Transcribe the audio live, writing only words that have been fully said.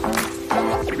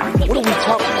What are we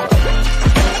talking about?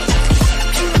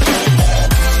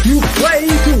 You play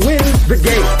to win the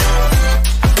game.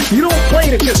 You don't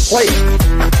play to just play.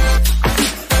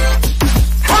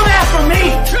 Come after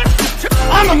me!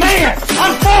 I'm a man!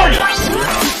 I'm 40!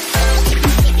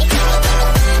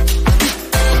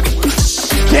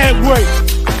 Can't wait!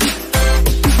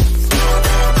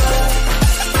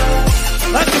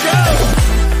 Let's go!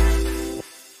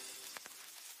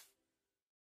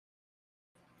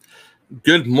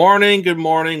 Good morning. Good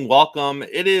morning. Welcome.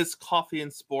 It is Coffee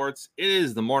and Sports. It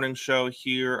is the morning show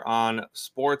here on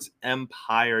Sports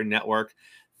Empire Network.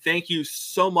 Thank you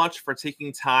so much for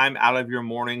taking time out of your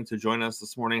morning to join us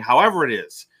this morning, however it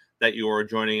is that you are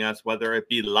joining us, whether it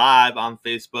be live on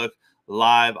Facebook,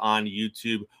 live on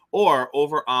YouTube, or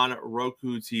over on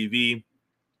Roku TV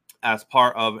as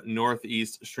part of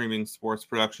Northeast Streaming Sports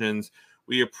Productions.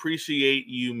 We appreciate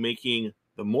you making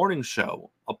the morning show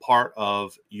a part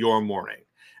of your morning.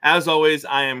 As always,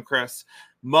 I am Chris.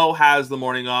 Mo has the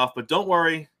morning off, but don't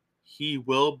worry, he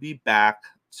will be back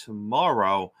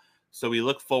tomorrow. So we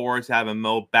look forward to having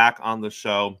Mo back on the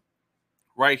show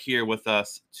right here with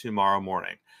us tomorrow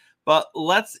morning. But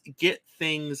let's get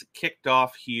things kicked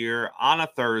off here on a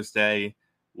Thursday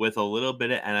with a little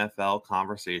bit of NFL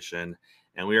conversation.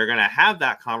 And we are going to have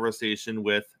that conversation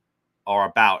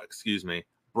about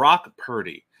Brock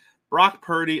Purdy. Brock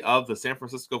Purdy of the San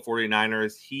Francisco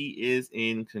 49ers, he is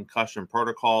in concussion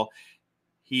protocol.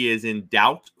 He is in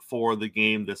doubt for the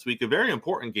game this week, a very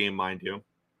important game, mind you,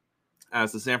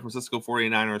 as the San Francisco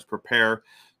 49ers prepare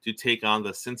to take on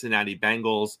the Cincinnati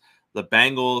Bengals. The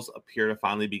Bengals appear to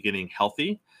finally be getting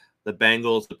healthy. The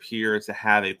Bengals appear to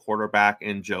have a quarterback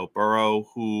in Joe Burrow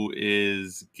who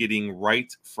is getting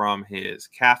right from his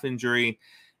calf injury.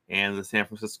 And the San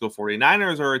Francisco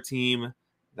 49ers are a team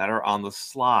that are on the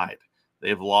slide.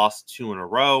 They've lost 2 in a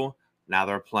row. Now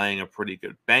they're playing a pretty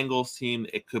good Bengals team.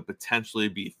 It could potentially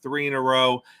be 3 in a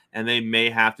row, and they may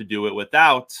have to do it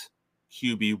without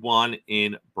QB1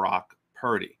 in Brock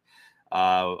Purdy.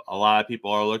 A lot of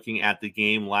people are looking at the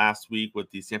game last week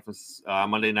with the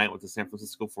Monday night with the San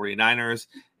Francisco 49ers,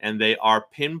 and they are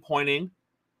pinpointing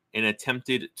an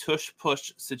attempted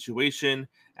tush-push situation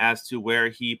as to where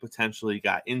he potentially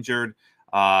got injured,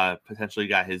 potentially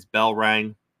got his bell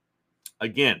rang.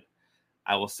 Again,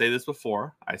 I will say this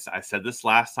before. I said this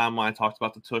last time when I talked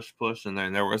about the tush-push, and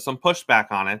then there was some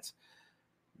pushback on it.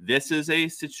 This is a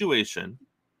situation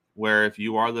where if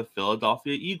you are the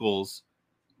Philadelphia Eagles,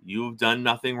 you've done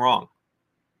nothing wrong.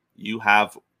 You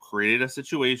have created a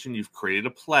situation, you've created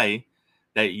a play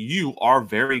that you are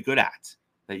very good at,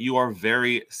 that you are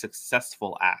very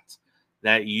successful at,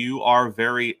 that you are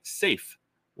very safe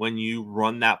when you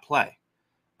run that play.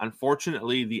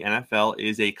 Unfortunately, the NFL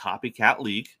is a copycat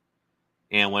league,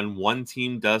 and when one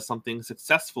team does something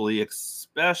successfully,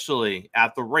 especially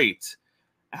at the rate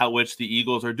at which the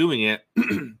Eagles are doing it,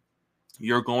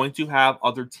 you're going to have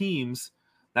other teams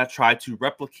that try to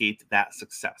replicate that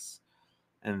success.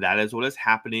 And that is what is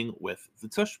happening with the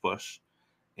tush-push.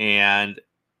 And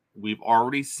we've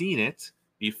already seen it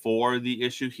before the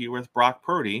issue here with Brock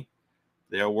Purdy.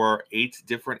 There were 8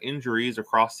 different injuries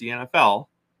across the NFL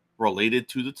related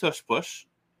to the tush-push.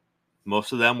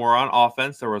 Most of them were on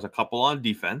offense. There was a couple on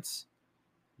defense.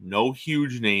 No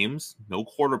huge names, no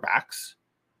quarterbacks.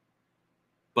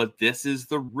 But this is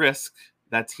the risk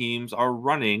that teams are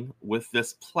running with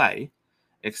this play,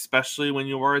 especially when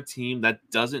you are a team that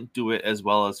doesn't do it as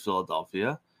well as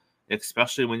Philadelphia,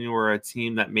 especially when you are a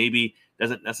team that maybe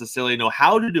doesn't necessarily know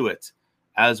how to do it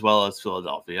as well as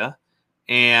Philadelphia.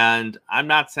 And I'm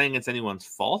not saying it's anyone's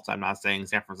fault. I'm not saying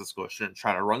San Francisco shouldn't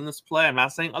try to run this play. I'm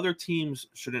not saying other teams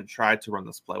shouldn't try to run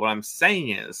this play. What I'm saying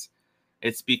is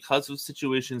it's because of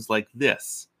situations like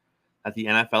this that the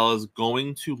NFL is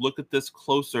going to look at this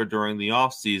closer during the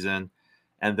offseason,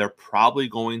 and they're probably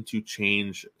going to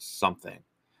change something.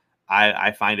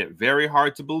 I find it very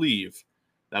hard to believe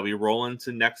that we roll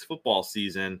into next football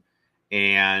season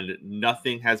and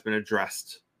nothing has been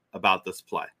addressed about this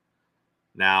play.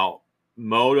 Now,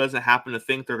 Mo doesn't happen to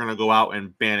think they're going to go out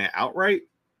and ban it outright.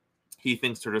 He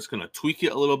thinks they're just going to tweak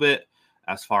it a little bit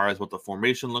as far as what the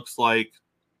formation looks like,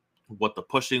 what the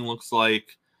pushing looks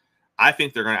like. I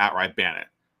think they're going to outright ban it.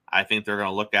 I think they're going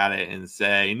to look at it and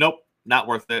say, nope, not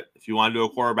worth it. If you want to do a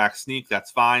quarterback sneak,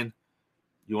 that's fine.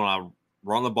 You want to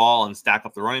run the ball and stack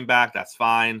up the running back, that's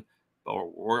fine.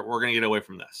 But we're going to get away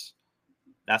from this.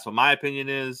 That's what my opinion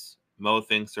is. Mo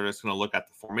thinks they're just going to look at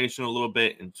the formation a little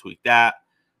bit and tweak that.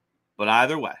 But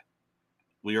either way,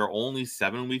 we are only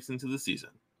 7 weeks into the season.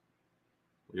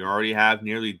 We already have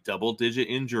nearly double-digit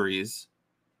injuries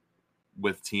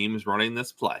with teams running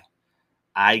this play.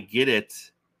 I get it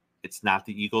it's not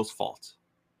the Eagles' fault.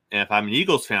 And if I'm an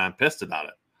Eagles fan, I'm pissed about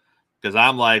it. Because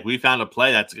I'm like, we found a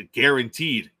play that's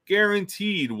guaranteed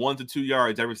 1 to 2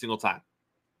 yards every single time.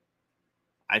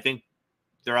 I think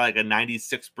they're like a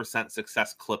 96%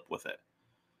 success clip with it.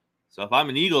 So if I'm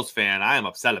an Eagles fan, I am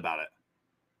upset about it.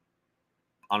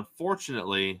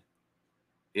 Unfortunately,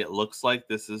 it looks like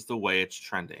this is the way it's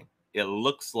trending. It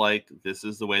looks like this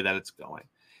is the way that it's going.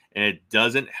 And it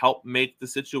doesn't help make the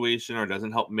situation or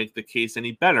doesn't help make the case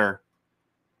any better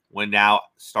when now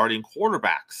starting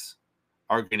quarterbacks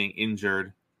are getting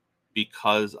injured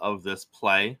because of this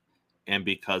play and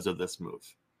because of this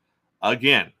move.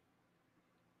 Again,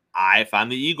 if I'm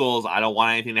the Eagles, I don't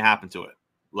want anything to happen to it.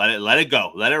 Let it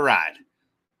go. Let it ride.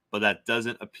 But that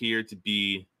doesn't appear to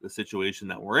be the situation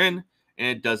that we're in, and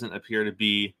it doesn't appear to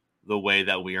be the way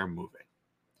that we are moving.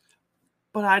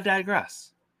 But I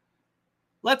digress.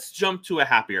 Let's jump to a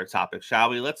happier topic, shall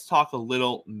we? Let's talk a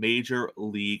little Major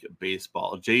League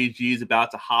Baseball. JG is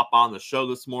about to hop on the show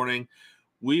this morning.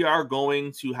 We are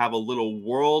going to have a little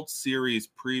World Series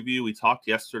preview. We talked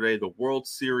yesterday. The World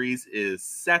Series is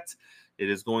set. It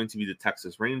is going to be the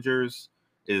Texas Rangers.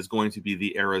 It is going to be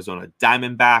the Arizona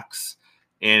Diamondbacks.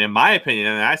 And in my opinion,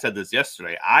 and I said this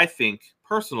yesterday, I think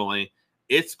personally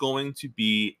it's going to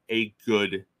be a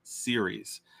good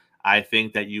series. I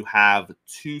think that you have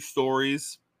two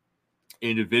stories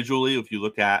individually. If you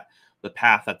look at the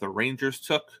path that the Rangers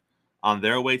took on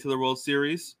their way to the World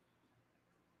Series,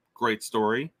 great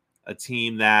story. A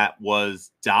team that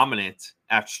was dominant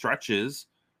at stretches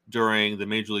during the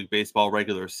Major League Baseball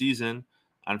regular season.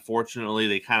 Unfortunately,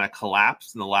 they kind of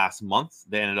collapsed in the last month.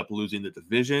 They ended up losing the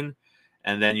division.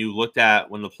 And then you looked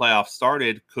at when the playoffs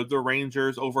started, could the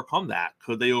Rangers overcome that?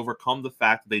 Could they overcome the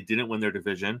fact that they didn't win their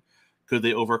division? Could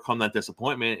they overcome that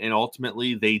disappointment? And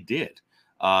ultimately, they did.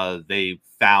 They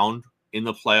found in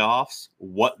the playoffs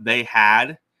what they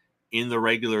had in the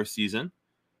regular season,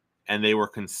 and they were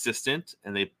consistent,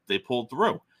 and they pulled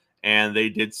through. And they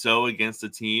did so against a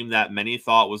team that many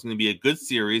thought was going to be a good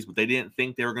series, but they didn't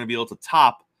think they were going to be able to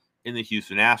top in the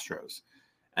Houston Astros.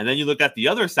 And then you look at the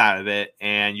other side of it,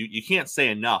 and you can't say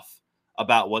enough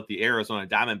about what the Arizona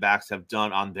Diamondbacks have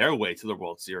done on their way to the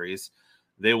World Series.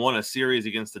 They won a series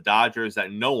against the Dodgers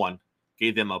that no one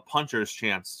gave them a puncher's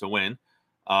chance to win.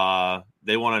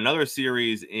 They won another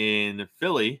series in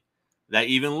Philly that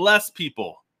even less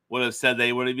people would have said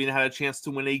they would have even had a chance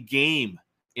to win a game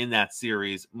in that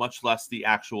series, much less the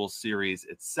actual series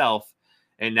itself.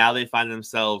 And now they find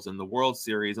themselves in the World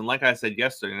Series. And like I said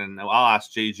yesterday, and I'll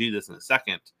ask JG this in a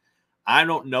second, I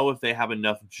don't know if they have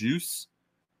enough juice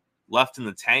left in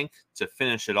the tank to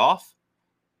finish it off,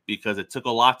 because it took a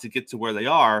lot to get to where they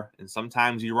are. And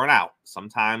sometimes you run out.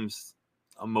 Sometimes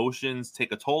emotions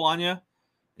take a toll on you, and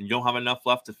you don't have enough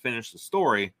left to finish the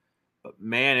story. But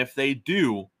man, if they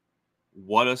do,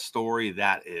 what a story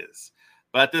that is.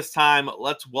 But at this time,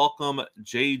 let's welcome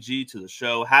JG to the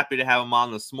show. Happy to have him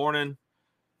on this morning.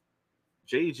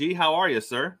 JG, how are you,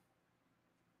 sir?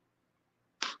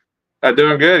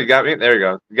 Doing good. You got me. There you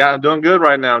go. I'm doing good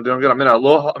right now. I'm doing good. I'm in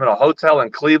a hotel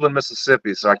in Cleveland,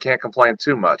 Mississippi, so I can't complain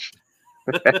too much.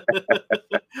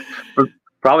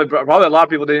 Probably a lot of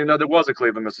people didn't even know there was a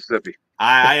Cleveland, Mississippi.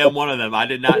 I am one of them. I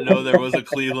did not know there was a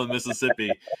Cleveland,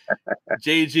 Mississippi.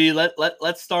 JG,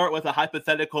 let's start with a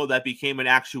hypothetical that became an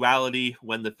actuality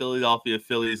when the Philadelphia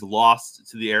Phillies lost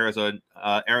to the Arizona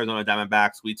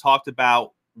Diamondbacks. We talked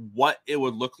about what it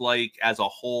would look like as a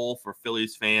whole for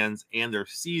Phillies fans and their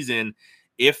season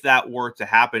if that were to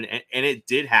happen, and it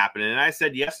did happen. And I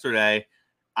said yesterday,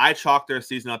 I chalked their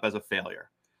season up as a failure.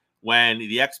 When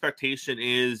the expectation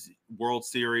is World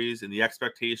Series and the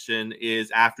expectation is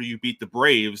after you beat the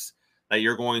Braves that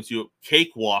you're going to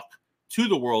cakewalk to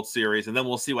the World Series, and then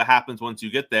we'll see what happens once you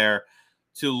get there,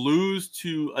 to lose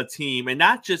to a team, and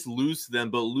not just lose to them,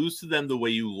 but lose to them the way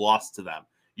you lost to them.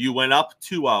 You went up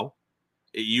 2-0.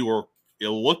 It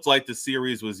looked like the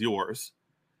series was yours.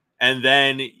 And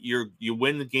then you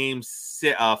win the game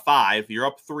 5. You're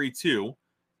up 3-2.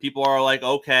 People are like,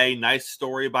 okay, nice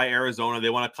story by Arizona. They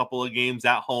won a couple of games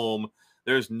at home.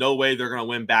 There's no way they're going to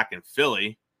win back in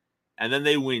Philly. And then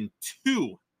they win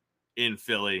 2 in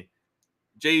Philly.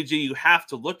 JG, you have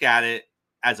to look at it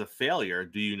as a failure,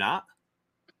 do you not?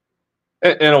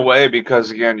 In a way,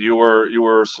 because again,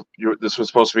 this was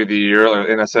supposed to be the year,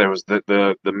 and I said it was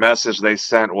the message they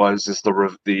sent was just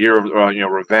the year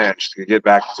of revenge, to get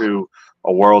back to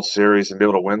a World Series and be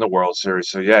able to win the World Series.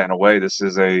 So yeah, in a way, this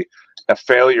is a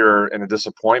failure and a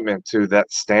disappointment to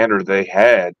that standard they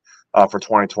had for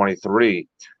 2023.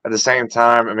 At the same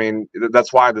time, I mean,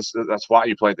 that's why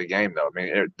you played the game, though. I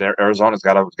mean, Arizona's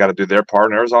got to do their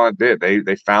part, and Arizona did.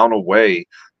 They found a way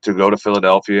to go to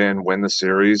Philadelphia and win the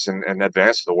series and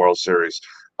advance to the World Series.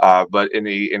 But in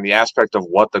the aspect of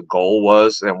what the goal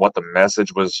was and what the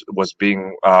message was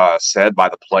being said by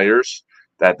the players,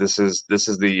 that this is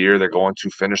the year they're going to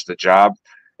finish the job,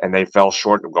 and they fell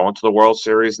short of going to the World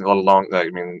Series, and let alone,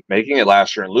 I mean, making it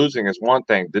last year and losing is one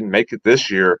thing. Didn't make it this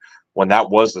year when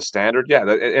that was the standard.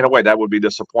 Yeah, in a way, that would be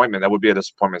disappointment. That would be a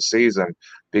disappointment season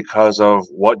because of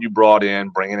what you brought in,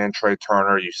 bringing in Trey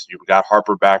Turner. You got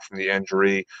Harper back from the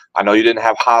injury. I know you didn't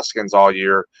have Hoskins all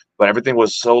year, but everything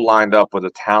was so lined up with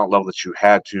the talent level that you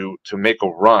had to make a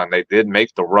run. They did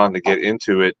make the run to get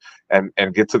into it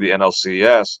and get to the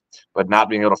NLCS, but not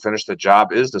being able to finish the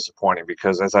job is disappointing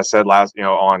because, as I said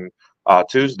on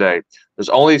Tuesday, there's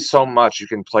only so much you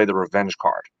can play the revenge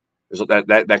card.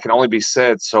 That can only be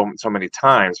said so many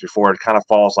times before it kind of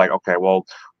falls like, okay, well,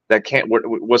 that can't.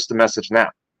 What's the message now?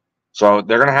 So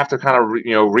they're going to have to kind of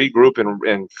regroup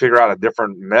and figure out a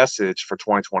different message for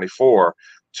 2024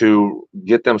 to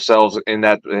get themselves in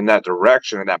that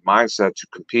direction and that mindset to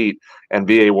compete and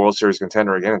be a World Series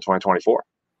contender again in 2024.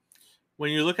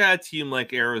 When you look at a team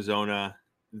like Arizona,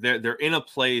 they're in a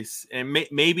place, and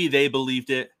maybe they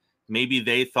believed it, maybe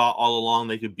they thought all along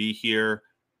they could be here,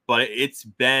 but it's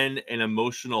been an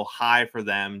emotional high for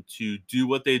them to do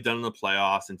what they've done in the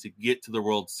playoffs and to get to the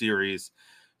World Series.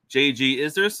 JG,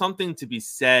 is there something to be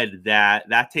said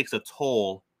that takes a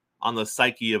toll on the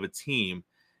psyche of a team?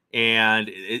 And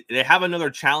they have another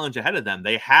challenge ahead of them.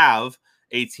 They have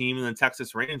a team in the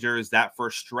Texas Rangers that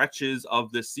for stretches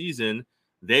of this season,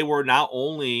 they were not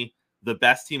only the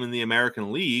best team in the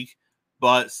American League,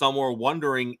 but some were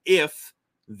wondering if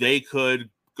they could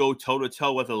go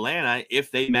toe-to-toe with Atlanta if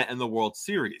they met in the World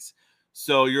Series.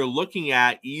 So you're looking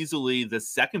at easily the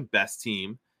second best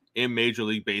team in Major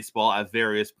League Baseball at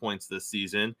various points this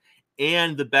season,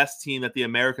 and the best team that the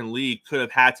American League could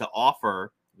have had to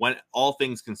offer when all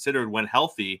things considered, when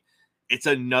healthy. It's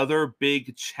another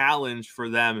big challenge for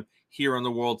them here in the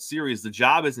World Series. The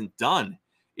job isn't done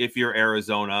if you're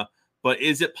Arizona, but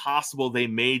is it possible they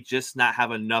may just not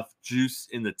have enough juice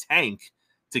in the tank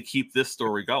to keep this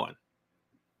story going?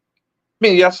 I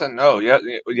mean, yes and no. Yeah,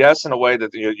 yes, in a way that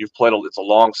you've played. It's a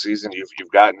long season.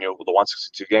 You've gotten the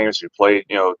 162 games. You played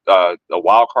a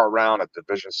wild card round, a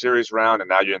division series round, and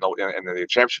now you're in the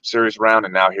championship series round,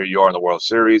 and now here you are in the World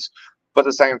Series. But at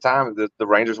the same time, the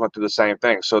Rangers went through the same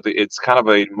thing. So it's kind of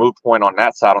a moot point on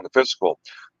that side, on the physical.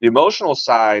 The emotional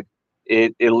side,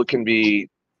 it can be.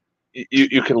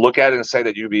 You can look at it and say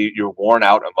that you're worn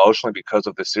out emotionally because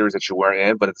of the series that you were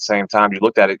in. But at the same time, you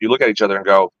look at each other and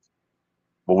go,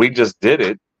 well, we just did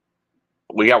it.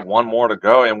 We got one more to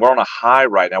go, and we're on a high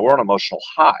right now. We're on an emotional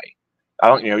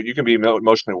high. You can be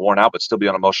emotionally worn out, but still be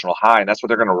on an emotional high, and that's what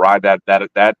they're going to ride that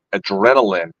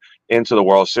adrenaline into the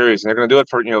World Series, and they're going to do it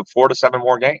for 4 to 7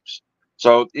 more games.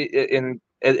 So in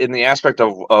the aspect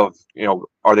of are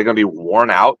they going to be worn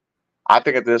out? I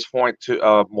think at this point,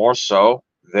 more so,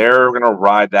 they're going to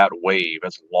ride that wave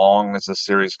as long as the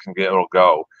series it'll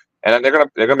go. And then they're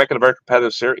gonna make it a very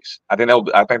competitive series. I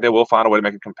think they will find a way to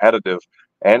make it competitive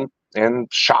and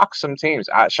shock some teams,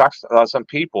 shock some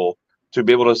people to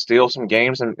be able to steal some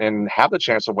games and have the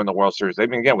chance to win the World Series. They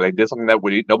did something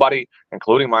that nobody,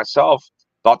 including myself,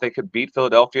 thought they could beat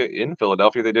Philadelphia in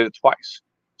Philadelphia. They did it twice.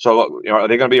 So are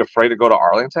they going to be afraid to go to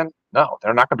Arlington? No,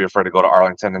 they're not going to be afraid to go to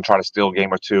Arlington and try to steal a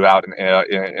game or two out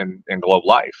in Globe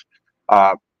Life.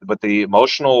 But the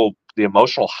emotional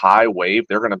high wave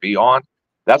they're going to be on,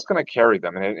 that's going to carry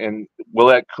them, and will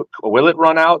it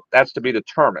run out? That's to be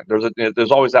determined.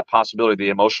 There's always that possibility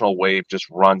the emotional wave just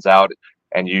runs out,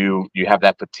 and you have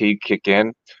that fatigue kick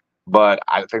in. But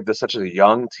I think there's such a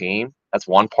young team. That's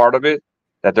one part of it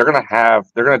that they're going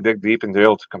to dig deep and be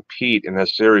able to compete in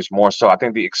this series more. So I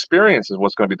think the experience is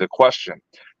what's going to be the question.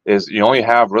 Is you only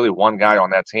have really one guy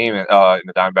on that team in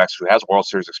the Diamondbacks who has World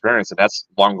Series experience, and that's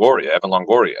Evan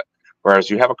Longoria. Whereas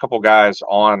you have a couple guys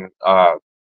on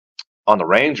the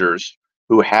Rangers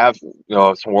who have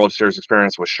some World Series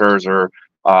experience with Scherzer,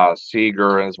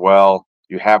 Seager as well.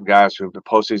 You have guys who have the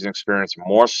postseason experience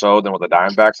more so than with the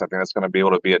Diamondbacks. I think that's going to be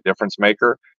able to be a difference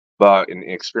maker, but in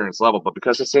the experience level. But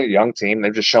because it's a young team,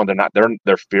 they've just shown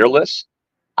they're fearless.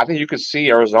 I think you could see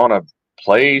Arizona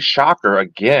play shocker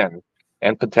again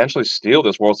and potentially steal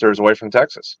this World Series away from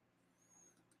Texas.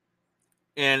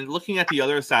 And looking at the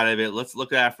other side of it, let's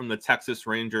look at it from the Texas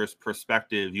Rangers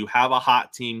perspective. You have a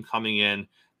hot team coming in,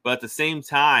 but at the same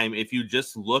time, if you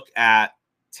just look at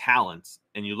talent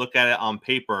and you look at it on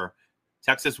paper,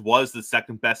 Texas was the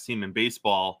second best team in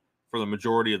baseball for the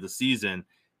majority of the season.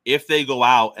 If they go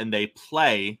out and they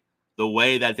play the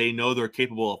way that they know they're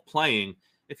capable of playing,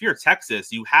 if you're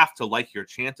Texas, you have to like your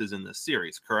chances in this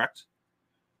series, correct?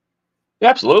 Yeah,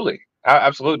 absolutely.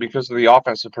 Absolutely, because of the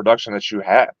offensive production that you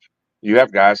have. You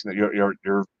have guys that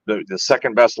you're the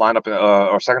second best lineup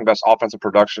or second best offensive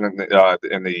production in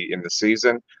the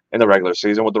season, in the regular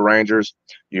season with the Rangers.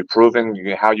 You've proven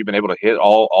how you've been able to hit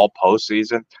all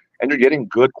postseason, and you're getting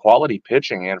good quality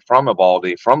pitching in from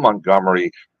Evaldi, from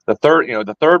Montgomery. The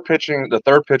third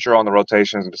pitcher on the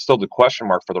rotation is still the question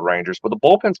mark for the Rangers, but the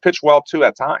bullpens pitch well too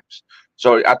at times.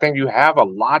 So I think you have a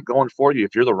lot going for you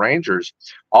if you're the Rangers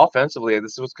offensively.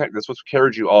 This was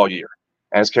carried you all year,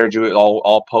 and it's carried you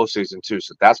all postseason too.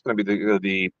 So that's going to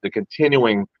be the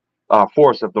continuing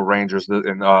force of the Rangers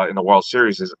in the World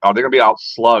Series. Is are they going to be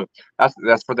outslugged?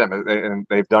 That's for them, and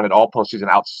they've done it all postseason.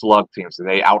 Outslug teams, and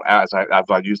they as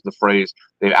I used the phrase,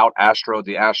 they've out Astroed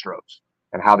the Astros,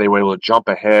 and how they were able to jump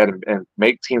ahead and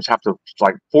make teams have to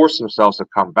like force themselves to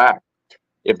come back.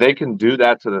 If they can do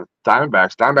that to the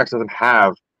Diamondbacks doesn't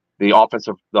have the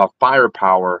offensive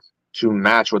firepower to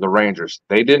match with the Rangers.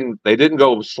 They didn't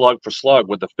go slug for slug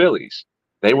with the Phillies.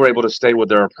 They were able to stay with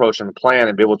their approach and plan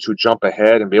and be able to jump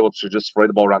ahead and be able to just spray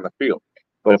the ball around the field.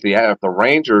 But if the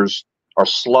Rangers are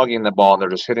slugging the ball and they're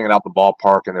just hitting it out the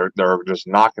ballpark and they're just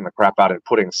knocking the crap out and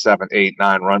putting 7, 8,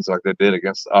 9 runs like they did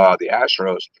against the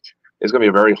Astros, it's going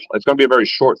to be a very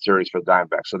short series for the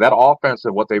Diamondbacks. So that offense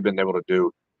and what they've been able to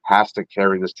do has to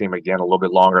carry this team again a little bit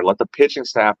longer. Let the pitching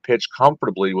staff pitch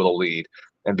comfortably with a lead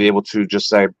and be able to just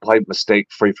say play mistake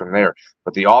free from there.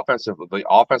 But the offense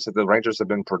that the Rangers have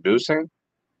been producing,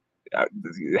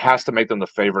 it has to make them the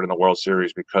favorite in the World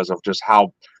Series because of just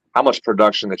how much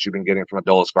production that you've been getting from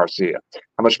Adolis Garcia,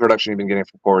 how much production you've been getting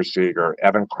from Corey Seager.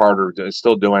 Evan Carter is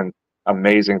still doing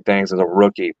amazing things as a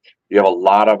rookie. You have a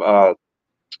lot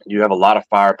of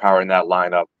firepower in that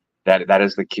lineup. That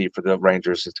is the key for the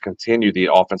Rangers, is to continue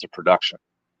the offensive production.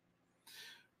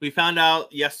 We found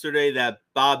out yesterday that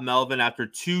Bob Melvin, after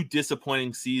 2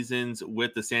 disappointing seasons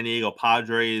with the San Diego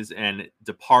Padres and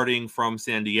departing from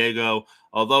San Diego,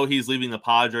 although he's leaving the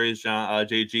Padres,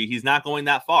 JG, he's not going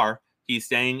that far. He's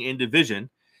staying in division.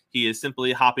 He is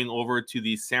simply hopping over to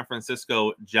the San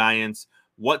Francisco Giants.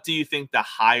 What do you think the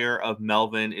hire of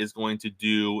Melvin is going to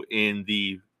do in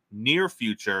the near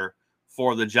future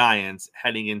for the Giants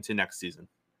heading into next season?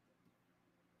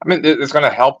 I mean, it's going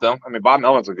to help them. I mean, Bob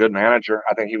Melvin's a good manager.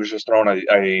 I think he was just throwing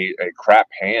a crap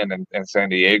hand in San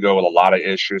Diego with a lot of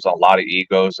issues, a lot of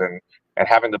egos, and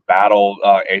having to battle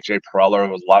AJ Preller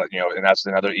was a lot of, and that's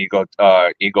another ego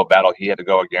battle he had to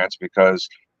go against because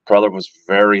Preller was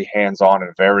very hands-on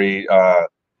and very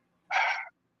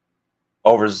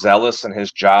overzealous in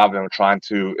his job and trying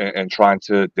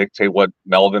to dictate what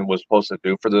Melvin was supposed to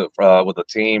do with the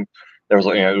team. There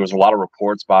was a lot of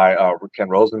reports by Ken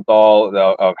Rosenthal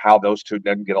of how those two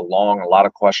didn't get along, a lot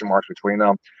of question marks between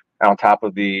them. And on top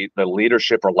of the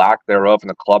leadership or lack thereof in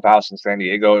the clubhouse in San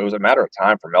Diego, it was a matter of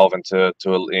time for Melvin to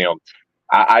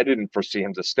I didn't foresee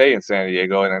him to stay in San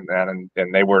Diego, and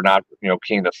they were not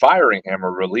keen to firing him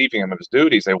or relieving him of his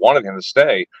duties. They wanted him to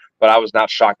stay, but I was not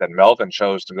shocked that Melvin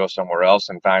chose to go somewhere else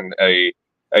and find a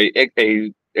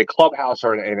clubhouse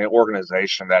or an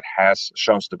organization that has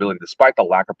shown stability despite the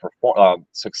lack of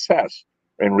success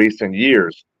in recent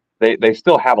years. They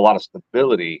still have a lot of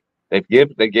stability. They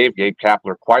gave Gabe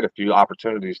Kapler quite a few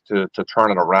opportunities to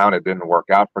turn it around. It didn't work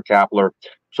out for Kapler.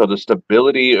 So the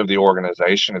stability of the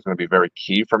organization is going to be very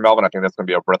key for Melvin. I think that's going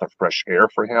to be a breath of fresh air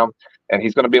for him. And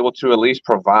he's going to be able to at least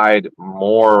provide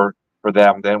more for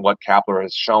them than what Kapler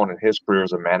has shown in his career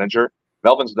as a manager.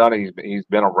 Melvin's done it. He's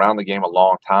been around the game a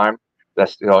long time.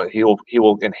 That's he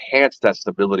will enhance that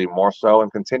stability more so and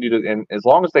continue to. And as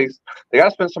long as they got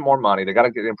to spend some more money, they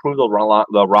got to improve the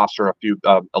roster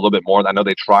a little bit more. I know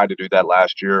they tried to do that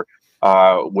last year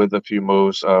with a few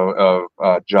moves.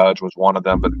 Judge was one of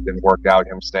them, but it didn't work out.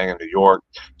 Him staying in New York,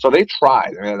 so they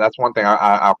tried. I mean, that's one thing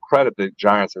I'll credit the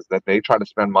Giants is that they tried to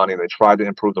spend money. They tried to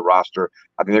improve the roster.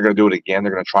 I think they're going to do it again.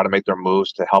 They're going to try to make their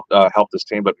moves to help this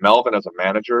team. But Melvin, as a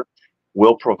manager,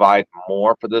 will provide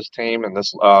more for this team and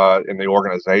this in the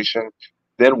organization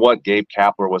than what Gabe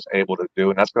Kapler was able to do,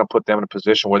 and that's going to put them in a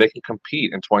position where they can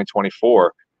compete in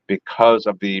 2024 because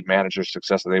of the manager's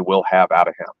success that they will have out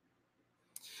of him.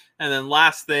 And then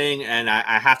last thing, and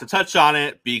I have to touch on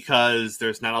it because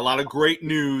there's not a lot of great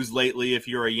news lately if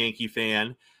you're a Yankee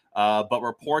fan, but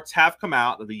reports have come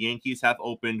out that the Yankees have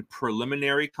opened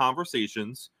preliminary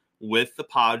conversations with the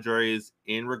Padres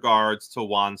in regards to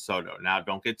Juan Soto. Now,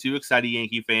 don't get too excited,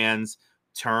 Yankee fans.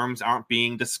 Terms aren't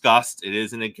being discussed. It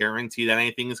isn't a guarantee that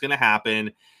anything is going to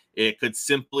happen. It could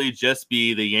simply just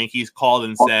be the Yankees called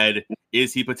and said,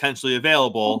 is he potentially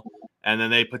available? And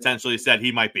then they potentially said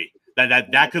he might be.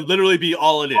 That could literally be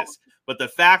all it is. But the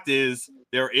fact is,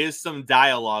 there is some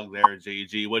dialogue there,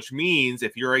 JG, which means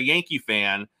if you're a Yankee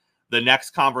fan, the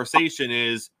next conversation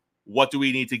is, what do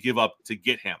we need to give up to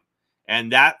get him?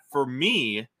 And that, for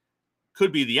me,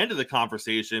 could be the end of the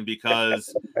conversation,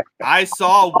 because I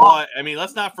saw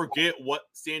let's not forget what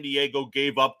San Diego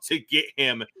gave up to get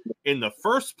him in the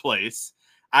first place.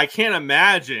 I can't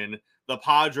imagine the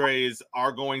Padres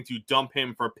are going to dump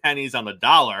him for pennies on the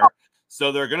dollar.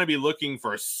 So they're going to be looking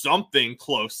for something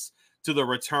close to the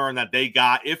return that they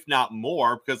got, if not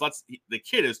more, because the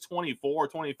kid is 24,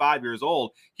 25 years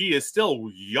old. He is still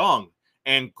young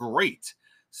and great.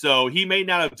 So he may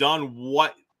not have done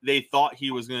what they thought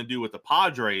he was going to do with the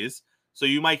Padres. So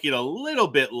you might get a little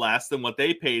bit less than what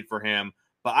they paid for him.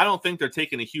 But I don't think they're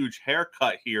taking a huge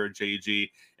haircut here, JG.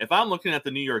 If I'm looking at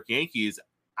the New York Yankees,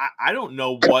 I don't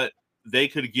know what they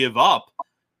could give up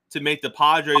to make the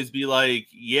Padres be like,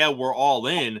 yeah, we're all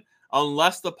in,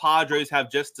 unless the Padres have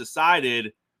just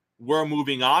decided we're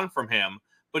moving on from him.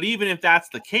 But even if that's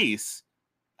the case,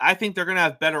 I think they're going to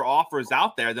have better offers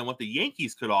out there than what the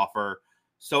Yankees could offer.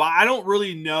 So I don't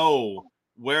really know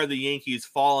where the Yankees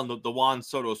fall in the Juan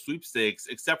Soto sweepstakes,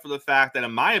 except for the fact that,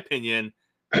 in my opinion,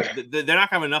 they're not going to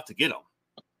have enough to get him.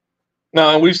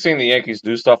 No, and we've seen the Yankees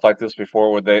do stuff like this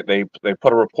before, where they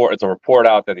put a report. It's a report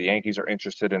out that the Yankees are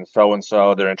interested in so and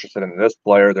so. They're interested in this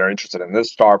player. They're interested in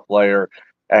this star player,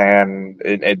 and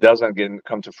it doesn't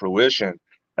come to fruition.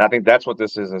 And I think that's what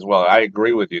this is as well. I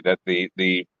agree with you that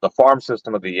the farm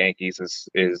system of the Yankees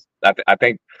is I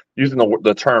think using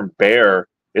the term bare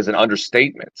is an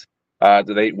understatement.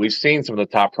 We've seen some of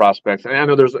the top prospects, and I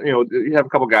know there's you have a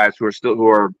couple guys who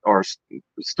are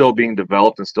still being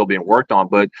developed and still being worked on,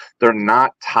 but they're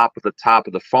not top of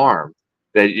the farm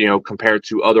that compared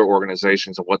to other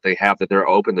organizations and what they have that they're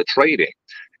open to trading.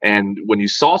 And when you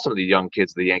saw some of the young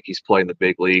kids the Yankees play in the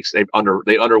big leagues, they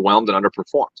underwhelmed and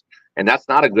underperformed, and that's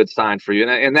not a good sign for you.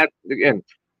 And that, again,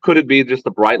 could it be just the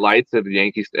bright lights of the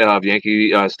Yankee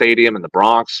Stadium in the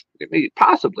Bronx?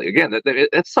 Possibly. Again,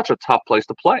 it's such a tough place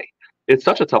to play. It's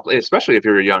such a tough, especially if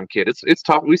you're a young kid. It's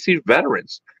tough. We see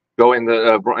veterans go into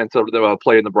the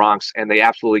play in the Bronx, and they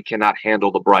absolutely cannot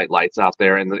handle the bright lights out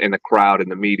there and the crowd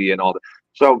and the media and all that.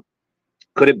 So,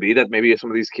 could it be that maybe some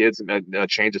of these kids, a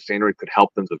change of scenery could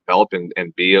help them develop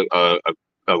and be a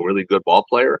really good ball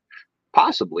player?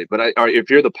 Possibly. But if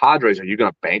you're the Padres, are you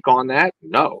going to bank on that?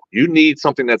 No. You need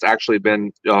something that's actually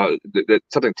been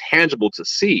something tangible to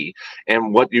see,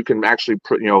 and what you can actually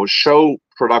show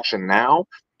production now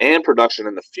and production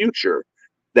in the future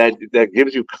that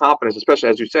gives you confidence, especially,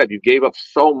 as you said, you gave up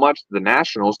so much to the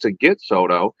Nationals to get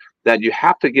Soto that you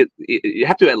have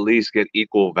to at least get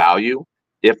equal value,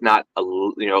 if not a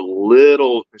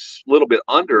little bit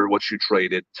under what you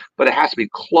traded, but it has to be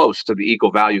close to the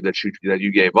equal value that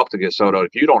you gave up to get Soto.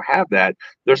 If you don't have that,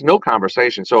 there's no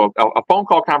conversation. So a phone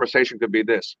call conversation could be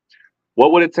this: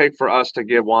 what would it take for us to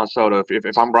give Juan Soto?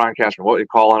 If I'm Brian Cashman, what would you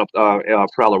call on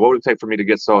Preller? What would it take for me to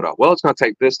get Soto? Well, it's going to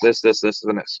take this,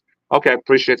 and this. Okay,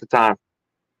 appreciate the time.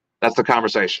 That's the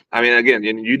conversation. I mean, again,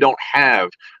 you don't have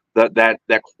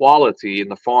that quality in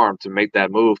the farm to make that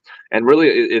move. And really,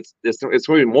 it's going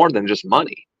to be more than just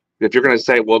money. If you're going to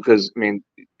say, well, because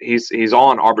he's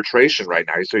on arbitration right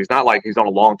now, so he's not like he's on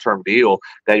a long-term deal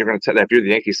that you're going to that if you're the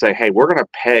Yankees, say, hey, we're going to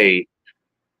pay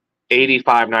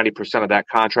 85-90% of that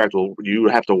contract. Well, you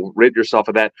have to rid yourself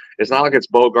of that. It's not like it's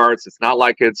Bogarts. It's not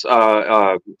like it's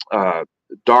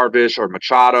Darvish or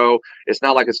Machado. It's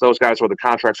not like it's those guys where the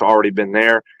contracts have already been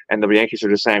there, and the Yankees are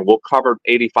just saying, we'll cover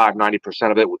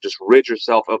 85-90% of it. We'll just rid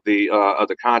yourself of the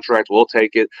contract. We'll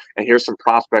take it, and here's some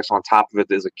prospects on top of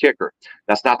it as a kicker.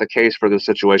 That's not the case for this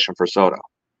situation for Soto.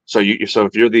 So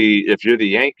if you're the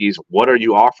Yankees, what are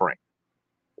you offering?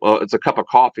 Well, it's a cup of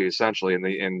coffee essentially,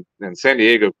 and San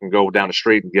Diego can go down the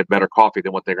street and get better coffee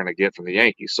than what they're going to get from the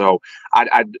Yankees. So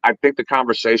I think the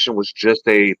conversation was just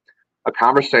a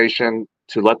conversation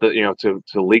to let to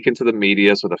leak into the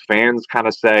media, so the fans kind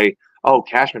of say, oh,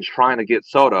 Cashman's trying to get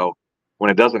Soto.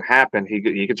 When it doesn't happen,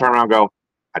 he can turn around and go,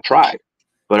 I tried.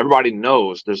 But everybody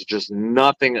knows there's just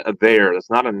nothing there. That's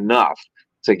not enough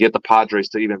to get the Padres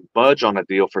to even budge on a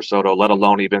deal for Soto, let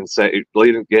alone even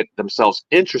get themselves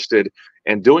interested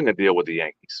in doing a deal with the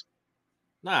Yankees.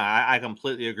 No, I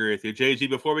completely agree with you. JG,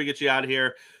 before we get you out of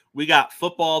here, we got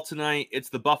football tonight. It's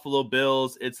the Buffalo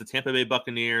Bills. It's the Tampa Bay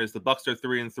Buccaneers. The Bucs are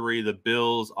 3-3. The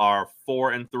Bills are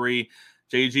 4-3.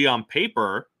 JG, on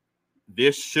paper,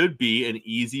 this should be an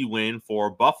easy win for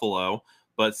Buffalo.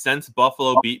 But since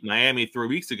Buffalo beat Miami 3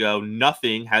 weeks ago,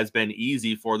 nothing has been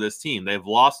easy for this team. They've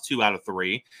lost 2 out of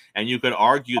 3. And you could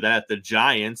argue that the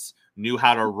Giants knew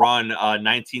how to run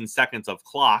 19 seconds of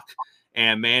clock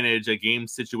and manage a game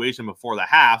situation before the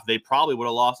half, they probably would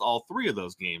have lost all 3 of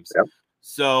those games. Yep.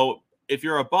 So if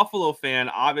you're a Buffalo fan,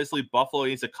 obviously Buffalo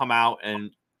needs to come out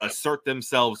and assert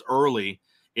themselves early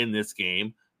in this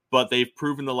game, but they've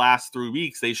proven the last 3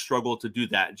 weeks they struggle to do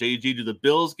that. JG, do the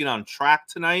Bills get on track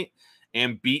tonight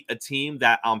and beat a team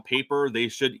that on paper they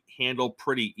should handle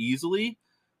pretty easily?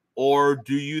 Or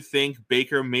do you think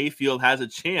Baker Mayfield has a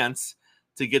chance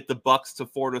to get the Bucs to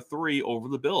 4-3 over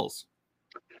the Bills?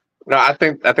 No, I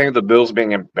think the Bills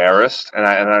being embarrassed, and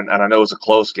I know it was a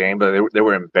close game, but they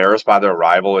were embarrassed by their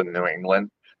rival in New England,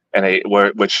 and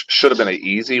which should have been an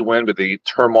easy win, but the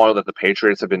turmoil that the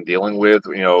Patriots have been dealing with,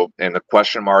 and the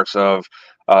question marks of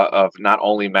not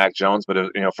only Mac Jones, but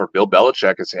for Bill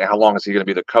Belichick, is how long is he going to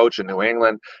be the coach in New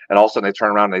England? And also they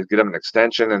turn around and they get him an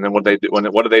extension, and then what do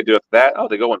they do after that? Oh,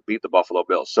 they go and beat the Buffalo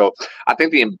Bills. So I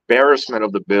think the embarrassment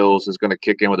of the Bills is going to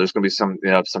kick in, where there's going to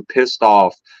be some pissed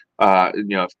off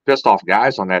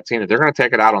guys on that team. They're going to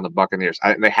take it out on the Buccaneers.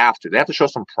 They have to. They have to show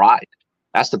some pride.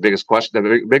 That's the biggest question.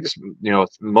 The biggest,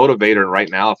 motivator right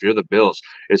now, if you're the Bills,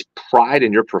 is pride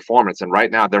in your performance. And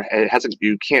right now,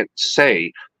 you can't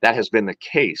say that has been the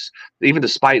case. Even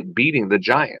despite beating the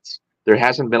Giants, there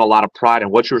hasn't been a lot of pride in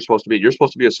what you're supposed to be. You're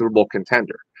supposed to be a Super Bowl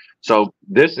contender. So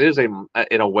this is in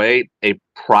a way, a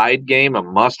pride game, a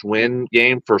must-win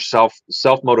game for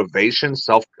self-motivation,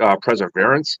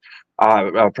 self-perseverance,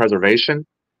 preservation,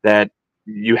 that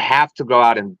you have to go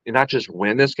out and not just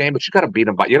win this game, but you got to beat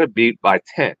them by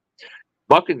 10.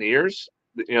 Buccaneers,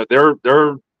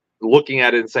 they're looking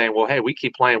at it and saying, well, hey, we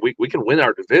keep playing, we can win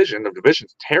our division. The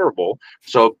division's terrible,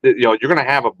 so you're going to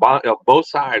have both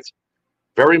sides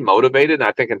very motivated, and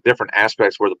I think in different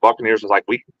aspects, where the Buccaneers was like,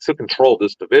 we can still control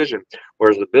this division,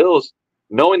 whereas the Bills,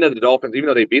 knowing that the Dolphins, even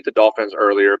though they beat the Dolphins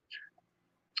earlier,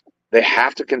 they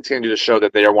have to continue to show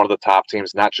that they are one of the top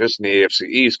teams, not just in the AFC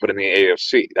East, but in the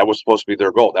AFC. That was supposed to be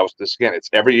their goal. That was this again. It's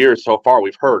every year so far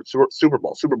we've heard Super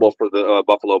Bowl for the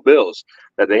Buffalo Bills,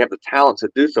 that they have the talent to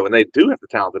do so, and they do have the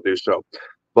talent to do so.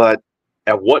 But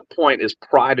at what point is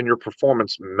pride in your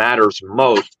performance matters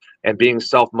most, and being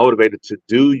self-motivated to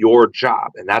do your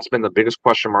job? And that's been the biggest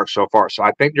question mark so far. So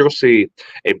I think you'll see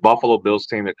a Buffalo Bills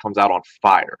team that comes out on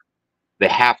fire. They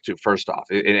have to, first off.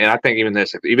 And I think even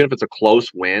if it's a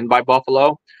close win by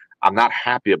Buffalo, I'm not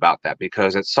happy about that,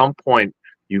 because at some point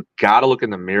you got to look in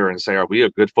the mirror and say, are we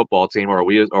a good football team, or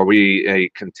are we a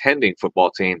contending football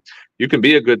team? You can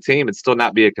be a good team and still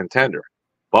not be a contender.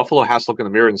 Buffalo has to look in the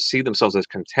mirror and see themselves as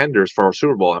contenders for a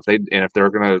Super Bowl. If they're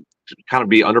going to kind of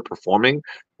be underperforming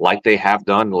like they have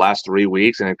done the last 3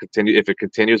 weeks, and if it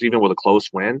continues even with a close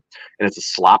win and it's a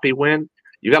sloppy win,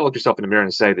 you got to look yourself in the mirror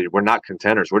and say that we're not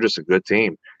contenders. We're just a good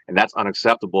team. And that's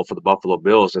unacceptable for the Buffalo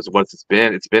Bills, as what it's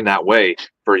been. It's been that way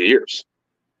for years.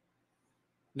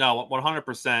 No,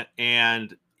 100%.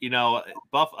 And,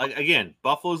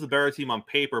 Buffalo's the better team on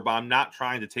paper, but I'm not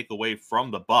trying to take away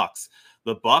from the Bucs.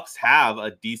 The Bucs have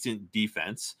a decent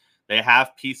defense. They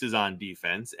have pieces on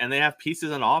defense, and they have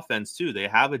pieces on offense too. They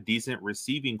have a decent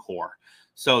receiving core.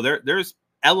 So there's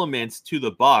elements to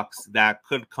the Bucs that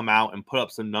could come out and put up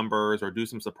some numbers or do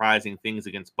some surprising things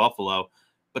against Buffalo.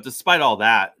 But despite all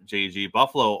that, JG,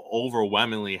 Buffalo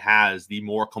overwhelmingly has the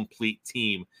more complete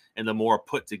team and the more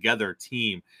put together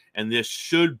team. And this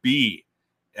should be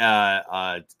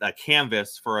a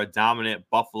canvas for a dominant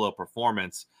Buffalo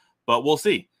performance. But we'll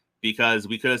see, because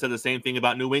we could have said the same thing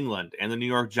about New England and the New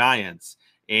York Giants,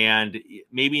 and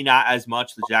maybe not as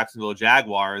much the Jacksonville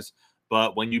Jaguars.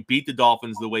 But when you beat the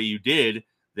Dolphins the way you did,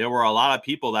 there were a lot of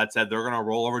people that said they're going to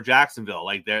roll over Jacksonville.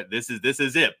 Like, this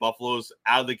is it. Buffalo's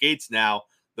out of the gates now.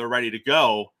 They're ready to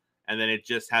go. And then it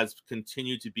just has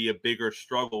continued to be a bigger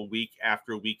struggle week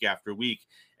after week after week.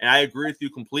 And I agree with you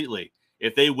completely.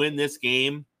 If they win this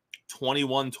game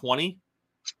 21-20,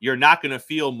 you're not going to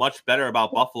feel much better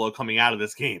about Buffalo coming out of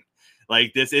this game.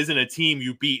 Like, this isn't a team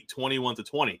you beat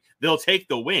 21-20. They'll take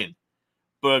the win.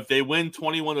 But if they win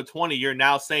 21-20, you're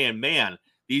now saying, man,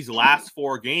 these last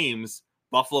 4 games,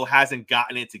 Buffalo hasn't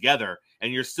gotten it together.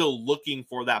 And you're still looking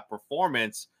for that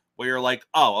performance where you're like,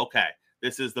 oh, okay,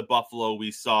 this is the Buffalo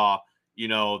we saw,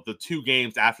 the 2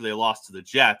 games after they lost to the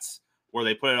Jets, where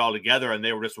they put it all together and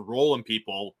they were just rolling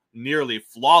people nearly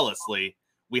flawlessly.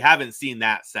 We haven't seen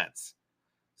that since.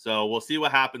 So we'll see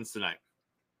what happens tonight.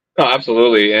 Oh,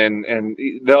 absolutely. And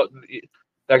they'll,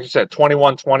 like you said,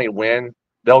 21-20 win.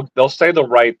 They'll say the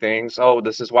right things. Oh,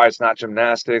 this is why it's not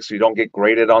gymnastics. You don't get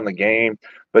graded on the game.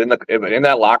 But in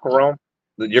that locker room,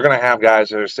 you're going to have guys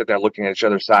that are sitting there looking at each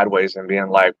other sideways and being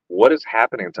like, "What is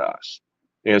happening to us?"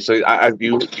 So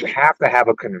you have to have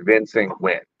a convincing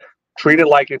win. Treat it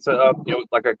like it's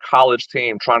like a college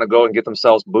team trying to go and get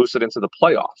themselves boosted into the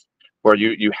playoffs. where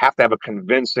you have to have a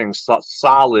convincing,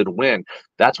 solid win.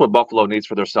 That's what Buffalo needs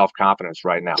for their self-confidence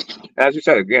right now. As you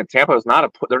said, again, Tampa is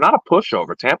not they're not a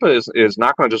pushover. Tampa is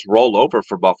not going to just roll over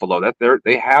for Buffalo. That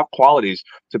they have qualities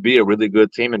to be a really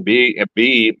good team and be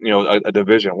a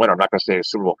division winner. I'm not going to say a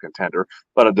Super Bowl contender,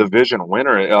 but a division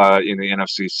winner in the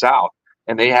NFC South.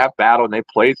 And they have battled and they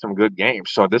played some good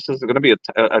games. So this is going to be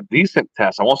a decent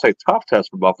test. I won't say tough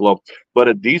test for Buffalo, but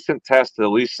a decent test to at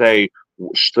least say,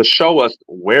 to show us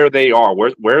where they are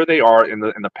in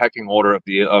the pecking order of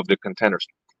the contenders.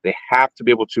 They have to be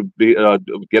able to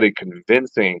get a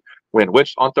convincing win,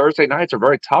 which on Thursday nights are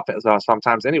very tough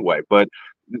sometimes anyway. But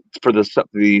for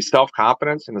the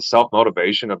self-confidence and the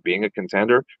self-motivation of being a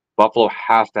contender, Buffalo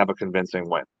has to have a convincing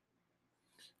win.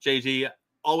 JG,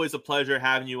 always a pleasure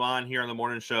having you on here on the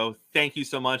morning show. Thank you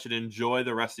so much and enjoy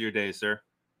the rest of your day, sir.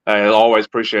 I always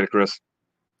appreciate it, Chris.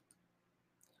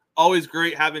 Always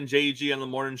great having JG on the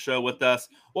morning show with us.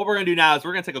 What we're going to do now is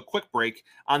we're going to take a quick break.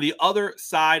 On the other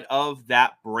side of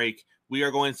that break, we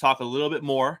are going to talk a little bit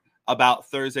more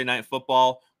about Thursday Night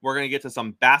Football. We're going to get to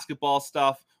some basketball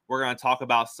stuff. We're going to talk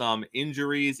about some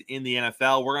injuries in the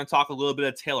NFL. We're going to talk a little bit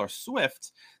of Taylor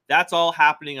Swift. That's all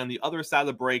happening on the other side of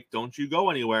the break. Don't you go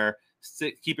anywhere.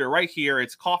 Keep it right here.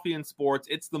 It's Coffee and Sports.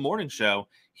 It's the morning show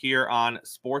here on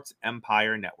Sports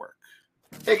Empire Network.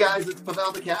 Hey guys, it's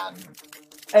Pavel the Cat.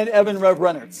 And Evan Rev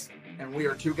Reynolds. And we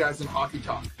are Two Guys in Hockey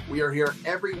Talk. We are here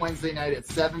every Wednesday night at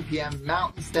 7 p.m.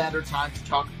 Mountain Standard Time to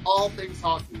talk all things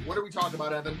hockey. What do we talk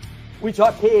about, Evan? We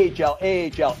talk KHL,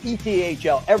 AHL,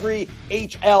 ECHL, every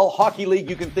HL hockey league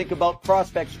you can think about,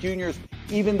 prospects, juniors,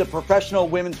 even the Professional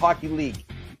Women's Hockey League.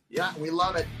 Yeah, we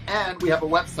love it. And we have a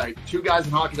website, Two Guys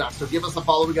in Hockey Talk. So give us a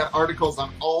follow. We got articles on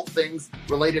all things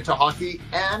related to hockey,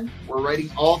 and we're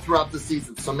writing all throughout the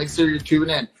season. So make sure you tune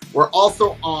in. We're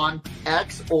also on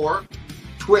X or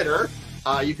Twitter.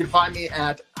 You can find me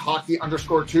at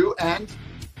hockey_2, and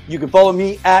you can follow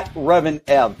me at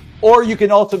RevanEv. Or you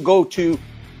can also go to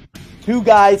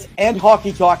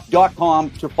twoguysandhockeytalk.com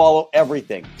to follow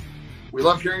everything. We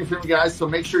love hearing from you guys, so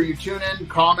make sure you tune in,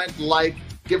 comment, like,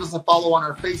 give us a follow on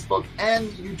our Facebook and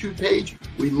YouTube page.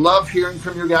 We love hearing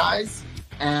from you guys,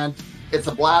 and it's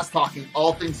a blast talking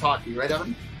all things hockey. Right,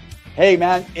 Evan? Hey,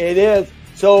 man, it is.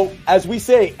 So, as we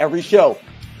say every show,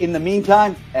 in the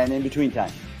meantime and in between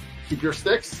time, keep your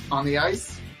sticks on the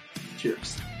ice.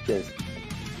 Cheers. Cheers.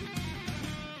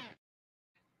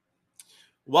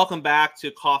 Welcome back to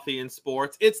Coffee and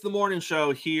Sports. It's the morning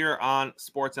show here on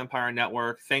Sports Empire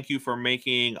Network. Thank you for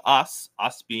making us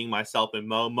being myself and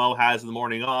Mo. Mo has the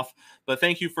morning off, but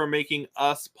thank you for making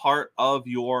us part of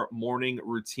your morning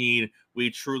routine. We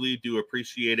truly do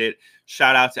appreciate it.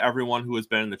 Shout out to everyone who has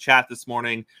been in the chat this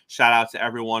morning. Shout out to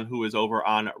everyone who is over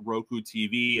on Roku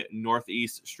TV,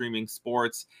 Northeast Streaming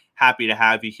Sports. Happy to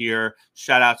have you here.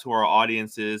 Shout out to our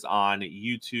audiences on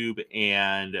YouTube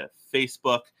and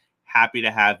Facebook. Happy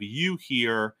to have you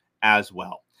here as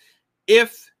well.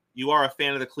 If you are a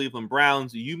fan of the Cleveland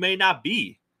Browns, you may not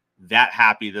be that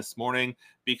happy this morning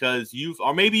because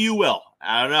or maybe you will.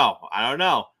 I don't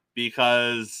know,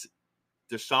 because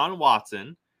Deshaun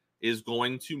Watson is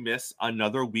going to miss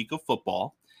another week of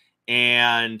football.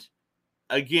 And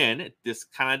again, this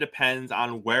kind of depends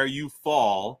on where you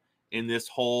fall in this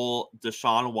whole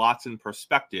Deshaun Watson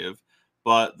perspective.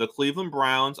 But the Cleveland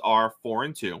Browns are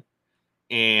 4-2.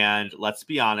 And let's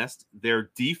be honest,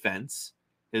 their defense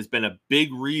has been a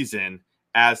big reason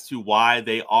as to why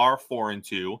they are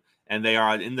 4-2. And they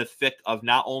are in the thick of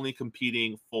not only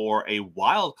competing for a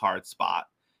wild card spot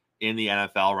in the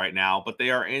NFL right now, but they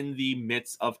are in the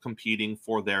midst of competing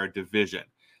for their division.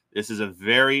 This is a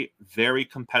very, very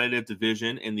competitive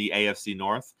division in the AFC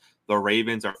North. The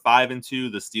Ravens are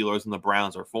 5-2. The Steelers and the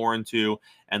Browns are 4-2.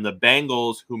 And the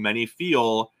Bengals, who many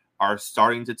feel are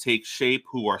starting to take shape,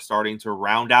 who are starting to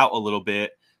round out a little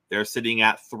bit, they're sitting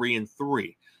at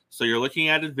 3-3. So you're looking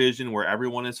at a division where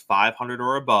everyone is 500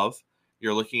 or above.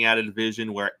 You're looking at a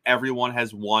division where everyone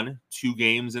has won 2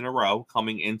 games in a row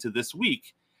coming into this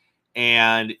week.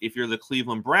 And if you're the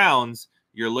Cleveland Browns,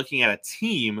 you're looking at a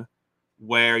team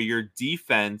where your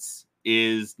defense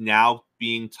is now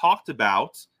being talked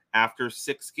about after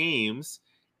 6 games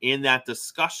in that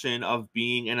discussion of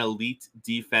being an elite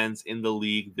defense in the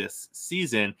league this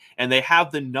season. And they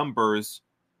have the numbers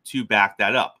to back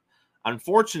that up.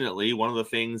 Unfortunately, one of the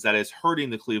things that is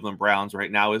hurting the Cleveland Browns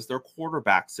right now is their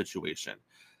quarterback situation.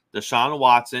 Deshaun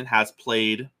Watson has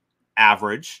played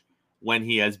average when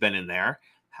he has been in there.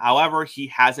 However, he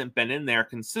hasn't been in there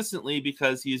consistently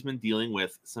because he's been dealing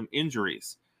with some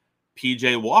injuries.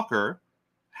 PJ Walker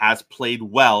has played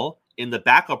well in the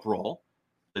backup role.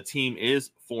 The team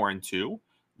is 4-2.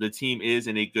 the team is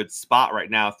in a good spot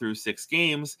right now through 6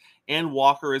 games, and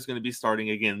Walker is going to be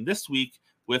starting again this week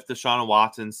with Deshaun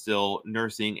Watson still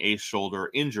nursing a shoulder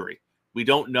injury. We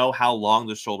don't know how long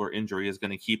the shoulder injury is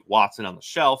going to keep Watson on the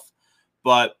shelf,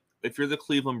 but if you're the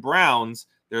Cleveland Browns,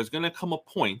 there's going to come a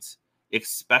point,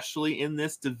 especially in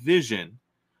this division,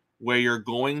 where you're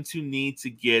going to need to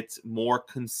get more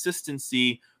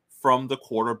consistency from the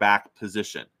quarterback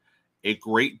position. A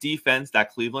great defense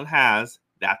that Cleveland has,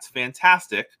 that's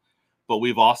fantastic, but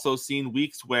we've also seen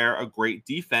weeks where a great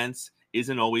defense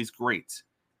isn't always great.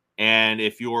 And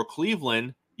if you're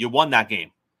Cleveland, you won that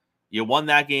game. You won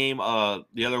that game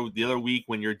the other week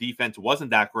when your defense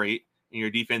wasn't that great and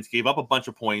your defense gave up a bunch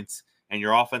of points and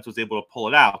your offense was able to pull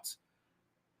it out.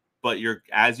 But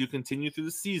as you continue through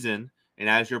the season and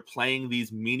as you're playing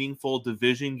these meaningful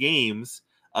division games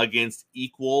against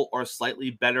equal or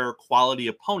slightly better quality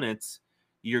opponents,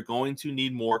 you're going to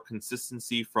need more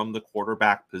consistency from the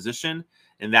quarterback position.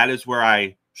 And that is where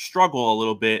I struggle a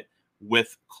little bit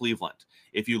with Cleveland.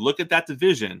 If you look at that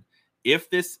division, if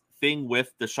this thing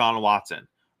with Deshaun Watson,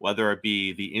 whether it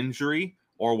be the injury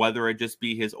or whether it just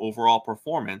be his overall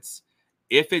performance,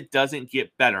 if it doesn't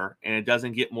get better and it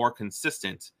doesn't get more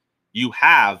consistent, you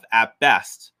have at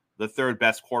best the 3rd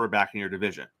best quarterback in your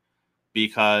division,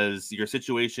 because your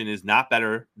situation is not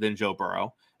better than Joe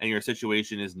Burrow and your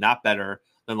situation is not better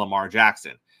than Lamar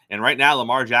Jackson. And right now,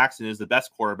 Lamar Jackson is the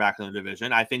best quarterback in the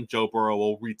division. I think Joe Burrow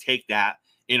will retake that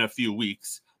in a few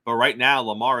weeks. But right now,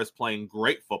 Lamar is playing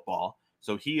great football,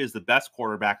 so he is the best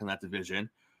quarterback in that division.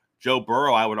 Joe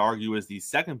Burrow, I would argue, is the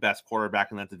 2nd best quarterback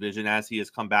in that division as he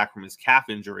has come back from his calf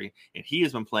injury, and he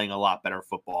has been playing a lot better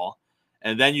football.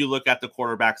 And then you look at the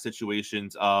quarterback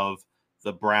situations of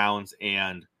the Browns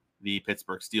and the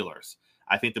Pittsburgh Steelers.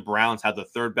 I think the Browns have the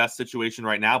 3rd best situation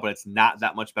right now, but it's not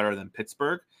that much better than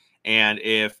Pittsburgh. And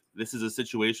if this is a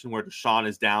situation where Deshaun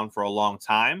is down for a long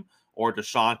time, or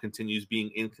Deshaun continues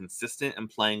being inconsistent and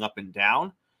playing up and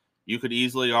down, you could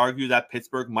easily argue that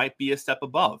Pittsburgh might be a step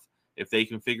above if they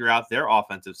can figure out their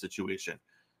offensive situation.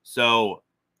 So,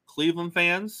 Cleveland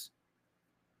fans,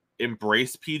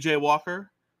 embrace PJ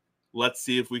Walker. Let's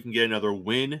see if we can get another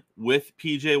win with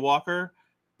PJ Walker.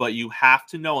 But you have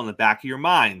to know in the back of your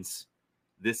minds,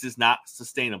 this is not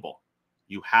sustainable.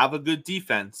 You have a good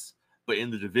defense, but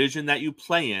in the division that you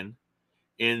play in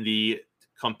the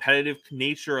competitive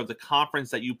nature of the conference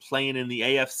that you play in the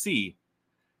AFC,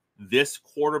 this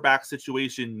quarterback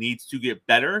situation needs to get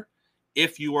better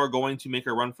if you are going to make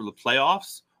a run for the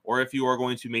playoffs or if you are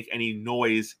going to make any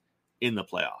noise in the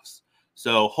playoffs.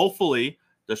 So hopefully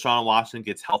Deshaun Watson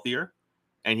gets healthier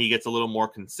and he gets a little more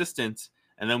consistent,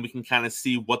 and then we can kind of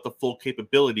see what the full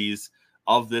capabilities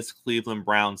of this Cleveland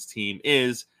Browns team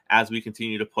is as we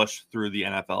continue to push through the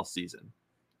NFL season.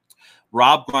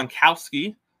 Rob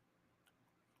Gronkowski,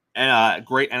 a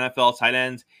great NFL tight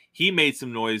end, he made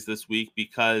some noise this week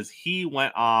because he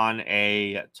went on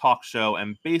a talk show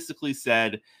and basically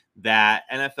said that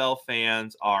NFL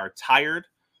fans are tired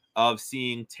of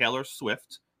seeing Taylor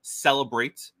Swift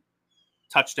celebrate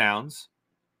touchdowns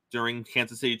during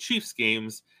Kansas City Chiefs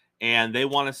games, and they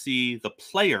want to see the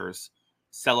players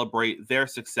celebrate their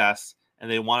success, and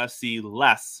they want to see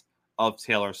less of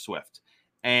Taylor Swift.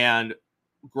 And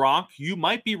Gronk, you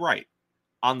might be right.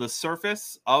 On the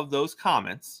surface of those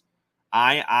comments,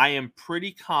 I am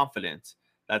pretty confident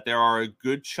that there are a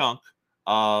good chunk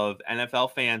of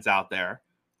NFL fans out there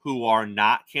who are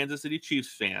not Kansas City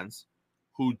Chiefs fans,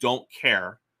 who don't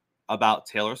care about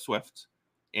Taylor Swift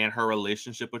and her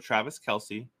relationship with Travis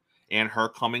Kelce and her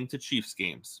coming to Chiefs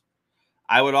games.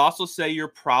 I would also say you're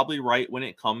probably right when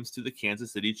it comes to the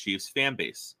Kansas City Chiefs fan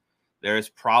base. There is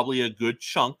probably a good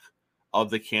chunk of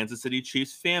the Kansas City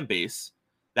Chiefs fan base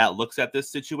that looks at this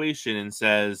situation and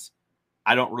says,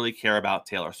 I don't really care about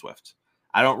Taylor Swift.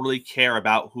 I don't really care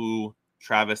about who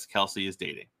Travis Kelce is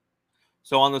dating.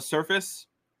 So on the surface,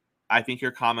 I think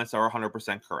your comments are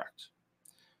 100% correct.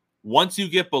 Once you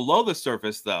get below the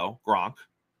surface, though, Gronk,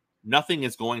 nothing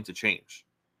is going to change.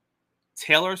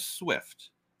 Taylor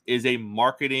Swift is a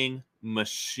marketing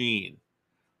machine.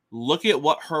 Look at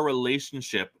what her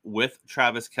relationship with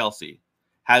Travis Kelce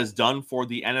has done for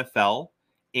the NFL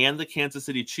and the Kansas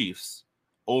City Chiefs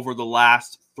over the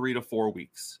last 3 to 4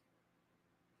 weeks.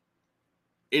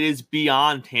 It is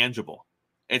beyond tangible.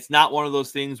 It's not one of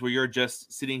those things where you're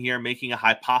just sitting here making a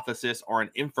hypothesis or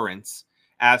an inference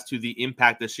as to the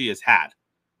impact that she has had.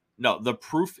 No, the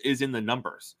proof is in the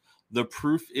numbers. The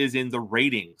proof is in the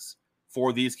ratings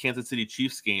for these Kansas City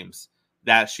Chiefs games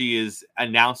that she is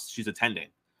announced she's attending.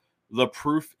 The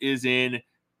proof is in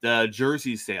the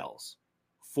jersey sales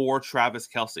for Travis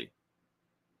Kelce.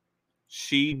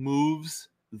 She moves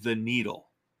the needle.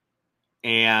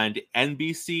 And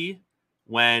NBC,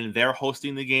 when they're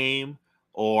hosting the game,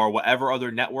 or whatever other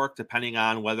network, depending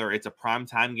on whether it's a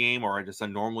primetime game or just a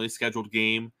normally scheduled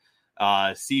game,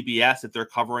 CBS, if they're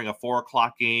covering a 4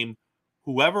 o'clock game,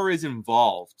 whoever is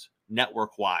involved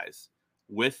network-wise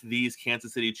with these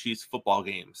Kansas City Chiefs football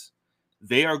games,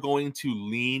 they are going to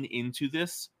lean into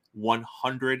this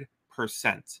 100%.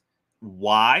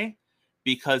 Why?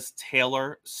 Because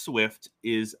Taylor Swift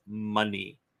is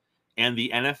money, and the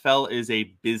NFL is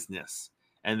a business,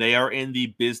 and they are in the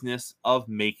business of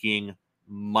making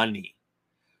money.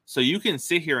 So you can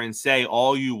sit here and say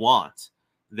all you want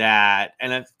that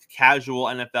casual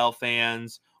NFL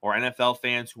fans or NFL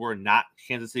fans who are not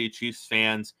Kansas City Chiefs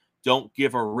fans don't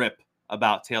give a rip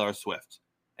about Taylor Swift.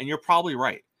 And you're probably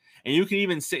right. And you can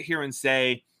even sit here and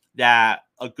say that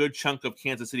a good chunk of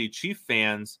Kansas City Chiefs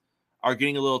fans are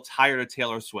getting a little tired of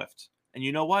Taylor Swift. And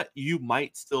you know what? You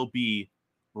might still be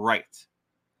right.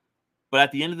 But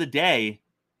at the end of the day,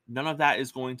 none of that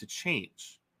is going to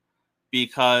change,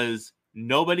 because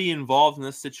nobody involved in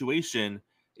this situation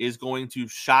is going to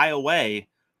shy away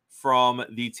from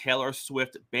the Taylor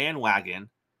Swift bandwagon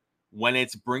when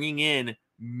it's bringing in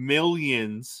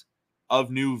millions of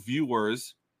new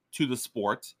viewers to the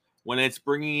sport, when it's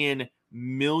bringing in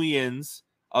millions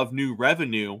of new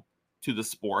revenue to the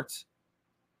sport.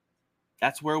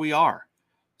 That's where we are.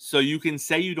 So you can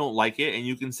say you don't like it, and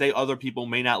you can say other people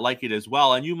may not like it as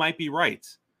well, and you might be right.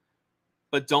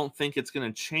 But don't think it's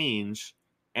going to change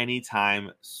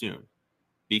anytime soon,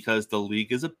 because the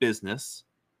league is a business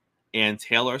and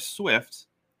Taylor Swift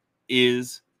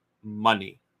is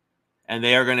money. And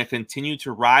they are going to continue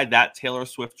to ride that Taylor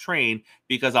Swift train,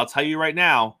 because I'll tell you right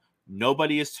now,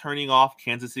 nobody is turning off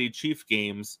Kansas City Chiefs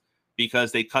games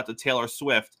because they cut to Taylor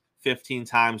Swift 15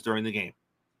 times during the game.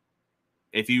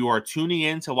 If you are tuning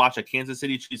in to watch a Kansas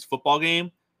City Chiefs football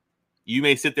game, you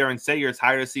may sit there and say you're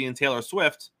tired of seeing Taylor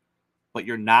Swift, but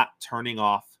you're not turning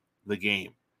off the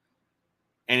game.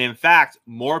 And in fact,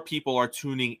 more people are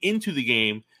tuning into the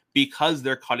game because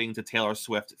they're cutting to Taylor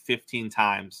Swift 15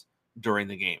 times during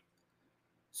the game.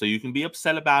 So you can be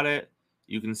upset about it.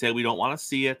 You can say we don't want to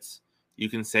see it. You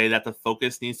can say that the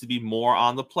focus needs to be more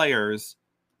on the players,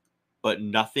 but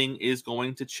nothing is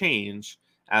going to change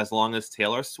as long as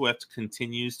Taylor Swift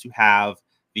continues to have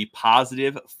the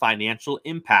positive financial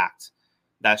impact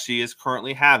that she is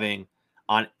currently having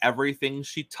on everything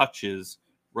she touches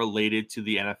related to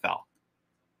the NFL.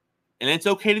 And it's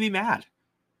okay to be mad,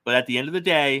 but at the end of the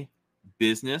day,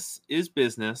 business is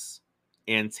business,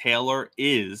 and Taylor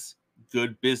is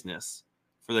good business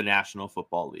for the National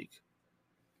Football League.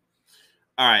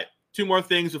 All right, 2 more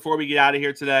things before we get out of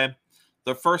here today.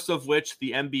 The first of which,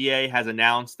 the NBA has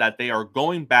announced that they are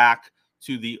going back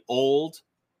to the old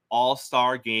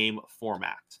All-Star game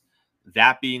format.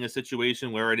 That being a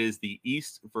situation where it is the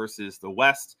East versus the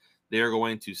West. They are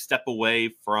going to step away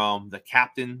from the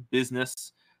captain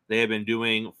business they have been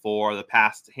doing for the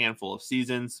past handful of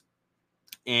seasons.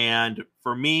 And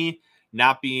for me,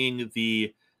 not being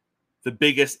the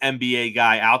biggest NBA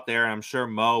guy out there, I'm sure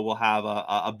Mo will have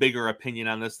a bigger opinion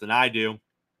on this than I do,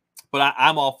 but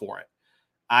I'm all for it.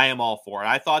 I am all for it.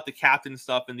 I thought the captain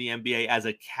stuff in the NBA, as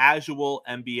a casual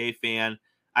NBA fan,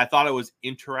 I thought it was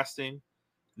interesting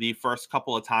the first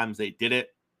couple of times they did it.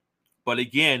 But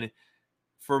again,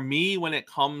 for me, when it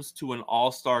comes to an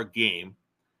all-star game,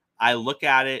 I look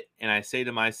at it and I say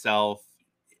to myself,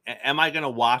 am I going to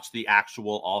watch the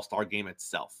actual all-star game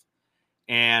itself?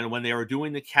 And when they were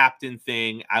doing the captain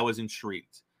thing, I was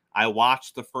intrigued. I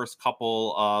watched the first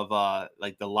couple of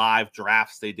like the live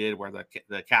drafts they did where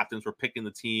the captains were picking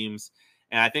the teams.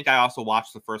 And I think I also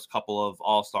watched the first couple of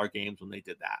all-star games when they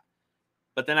did that.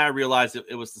 But then I realized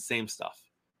it was the same stuff.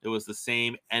 It was the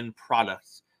same end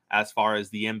product as far as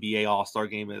the NBA all-star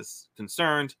game is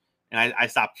concerned. And I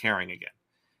stopped caring again.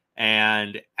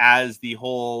 And as the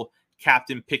whole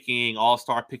captain picking,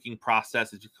 all-star picking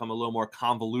process has become a little more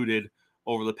convoluted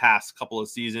over the past couple of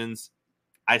seasons,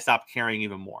 I stopped caring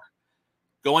even more.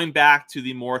 Going back to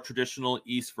the more traditional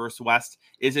East versus West,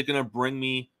 is it going to bring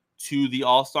me to the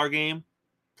All-Star game?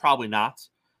 Probably not.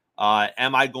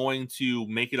 Am I going to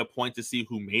make it a point to see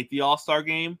who made the All-Star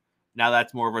game? Now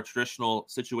that's more of a traditional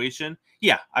situation.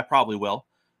 Yeah, I probably will.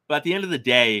 But at the end of the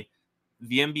day,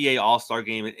 the NBA All-Star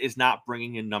game is not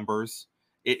bringing in numbers.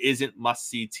 It isn't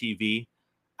must-see TV.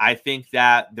 I think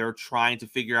that they're trying to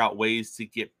figure out ways to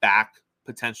get back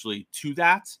potentially to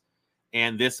that.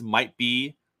 And this might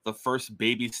be the first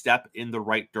baby step in the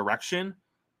right direction,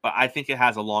 but I think it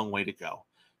has a long way to go.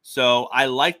 So I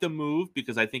like the move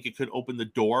because I think it could open the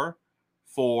door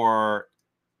for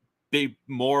big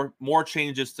more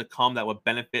changes to come that would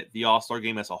benefit the All-Star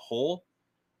game as a whole.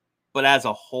 But as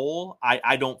a whole,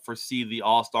 I don't foresee the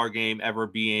All-Star game ever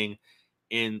being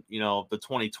in, the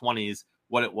 2020s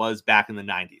what it was back in the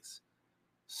 90s.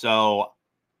 So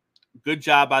good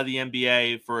job by the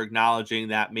NBA for acknowledging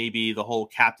that maybe the whole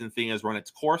captain thing has run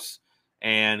its course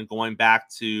and going back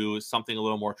to something a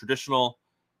little more traditional.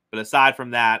 But aside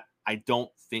from that, I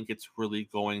don't think it's really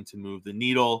going to move the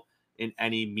needle in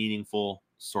any meaningful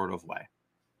sort of way.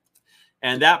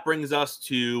 And that brings us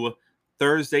to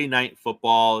Thursday night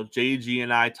football. JG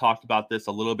and I talked about this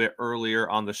a little bit earlier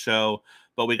on the show,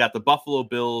 but we got the Buffalo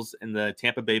Bills and the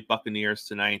Tampa Bay Buccaneers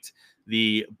tonight.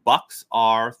 The Bucs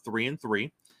are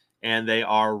 3-3, and they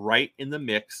are right in the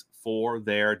mix for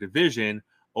their division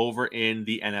over in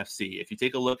the NFC. If you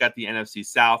take a look at the NFC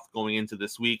South going into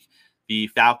this week, the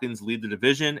Falcons lead the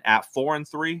division at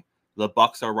 4-3. The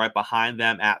Bucs are right behind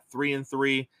them at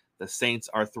 3-3. The Saints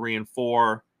are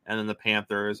 3-4. And then the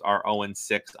Panthers are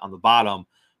 0-6 on the bottom.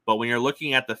 But when you're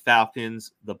looking at the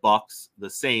Falcons, the Bucs, the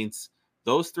Saints,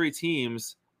 those three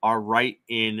teams are right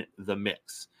in the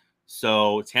mix.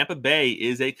 So Tampa Bay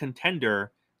is a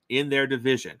contender in their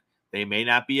division. They may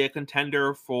not be a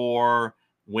contender for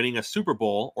winning a Super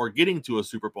Bowl or getting to a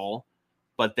Super Bowl,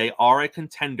 but they are a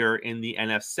contender in the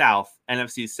NFC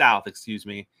South,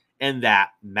 and that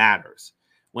matters.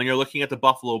 When you're looking at the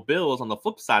Buffalo Bills on the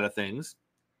flip side of things,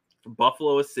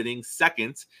 Buffalo is sitting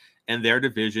second in their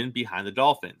division behind the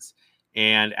Dolphins.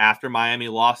 And after Miami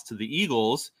lost to the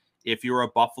Eagles, if you're a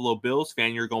Buffalo Bills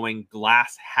fan, you're going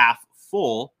glass half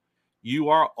full. You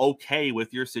are okay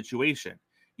with your situation.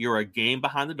 You're a game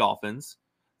behind the Dolphins.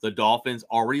 The Dolphins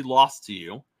already lost to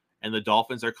you, and the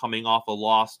Dolphins are coming off a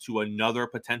loss to another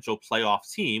potential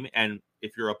playoff team. And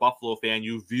if you're a Buffalo fan,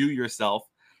 you view yourself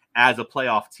as a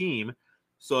playoff team.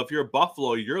 So if you're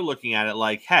Buffalo, you're looking at it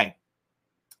like, hey,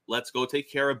 let's go take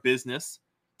care of business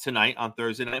tonight on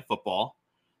Thursday Night Football.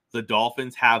 The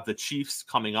Dolphins have the Chiefs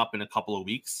coming up in a couple of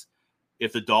weeks.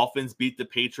 If the Dolphins beat the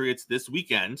Patriots this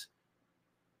weekend,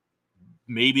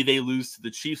 maybe they lose to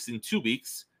the Chiefs in 2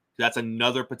 weeks. That's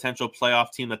another potential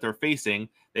playoff team that they're facing.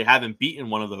 They haven't beaten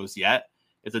one of those yet.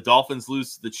 If the Dolphins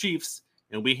lose to the Chiefs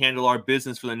and we handle our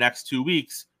business for the next 2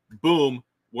 weeks, boom,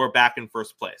 we're back in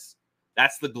first place.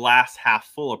 That's the glass half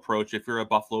full approach if you're a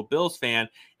Buffalo Bills fan,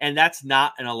 and that's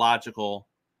not an illogical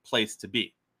place to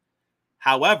be.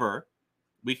 However,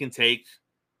 we can take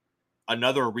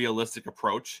another realistic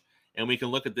approach, and we can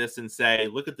look at this and say,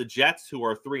 look at the Jets, who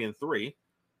are 3-3.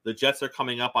 The Jets are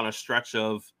coming up on a stretch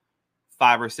of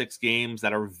 5 or 6 games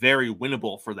that are very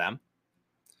winnable for them.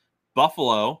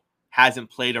 Buffalo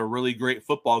hasn't played a really great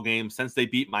football game since they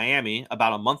beat Miami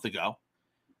about a month ago.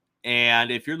 And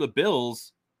if you're the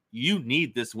Bills, you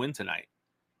need this win tonight.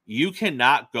 You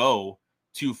cannot go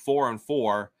to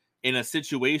 4-4 in a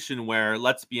situation where,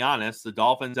 let's be honest, the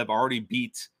Dolphins have already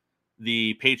beat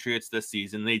the Patriots this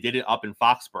season. They did it up in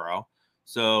Foxborough.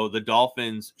 So the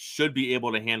Dolphins should be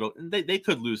able to handle, and they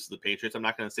could lose to the Patriots. I'm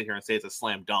not going to sit here and say it's a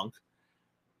slam dunk.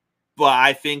 But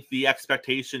I think the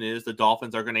expectation is the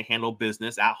Dolphins are going to handle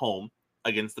business at home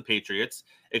against the Patriots,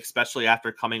 especially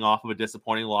after coming off of a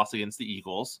disappointing loss against the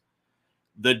Eagles.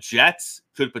 The Jets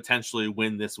could potentially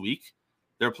win this week.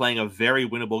 They're playing a very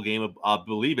winnable game. I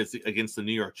believe it's against the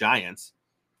New York Giants.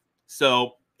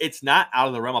 So it's not out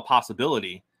of the realm of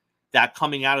possibility that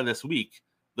coming out of this week,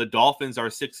 the Dolphins are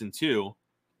 6-2,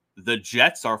 the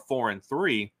Jets are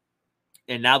 4-3,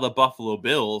 and now the Buffalo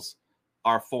Bills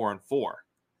are 4-4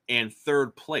 and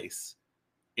third place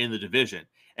in the division.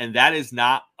 And that is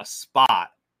not a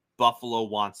spot Buffalo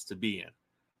wants to be in.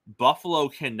 Buffalo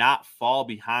cannot fall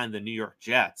behind the New York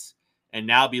Jets and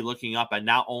now be looking up at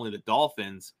not only the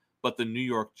Dolphins, but the New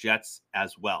York Jets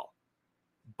as well.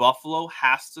 Buffalo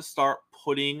has to start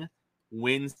putting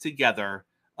wins together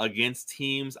against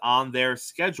teams on their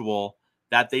schedule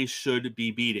that they should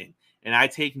be beating. And I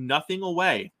take nothing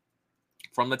away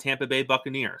from the Tampa Bay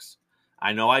Buccaneers.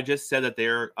 I know I just said that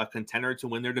they're a contender to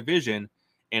win their division,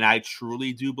 and I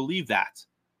truly do believe that.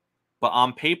 But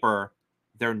on paper,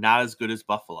 they're not as good as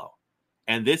Buffalo.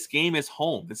 And this game is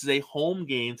home. This is a home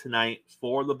game tonight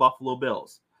for the Buffalo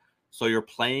Bills. So you're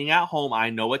playing at home. I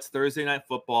know it's Thursday Night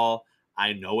Football.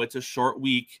 I know it's a short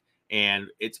week, and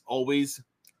it's always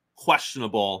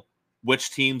questionable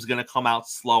which team's going to come out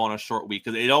slow on a short week,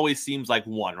 because it always seems like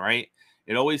one, right?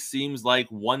 It always seems like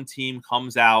one team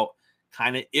comes out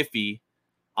kind of iffy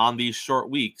on these short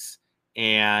weeks.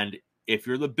 And if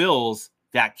you're the Bills,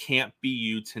 that can't be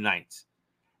you tonight.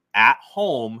 At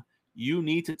home, you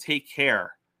need to take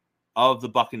care of the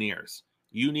Buccaneers.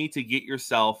 You need to get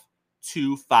yourself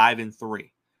to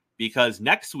 5-3, because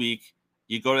next week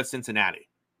you go to Cincinnati,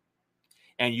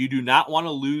 and you do not want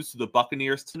to lose to the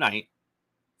Buccaneers tonight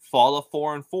fall to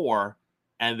 4-4,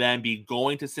 and then be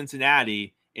going to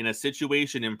Cincinnati in a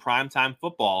situation in primetime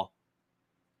football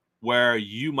where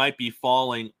you might be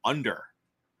falling under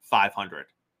 500.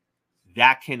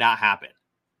 That cannot happen.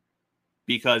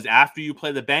 Because after you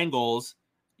play the Bengals,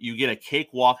 you get a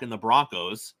cakewalk in the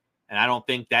Broncos. And I don't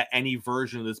think that any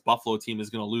version of this Buffalo team is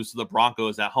going to lose to the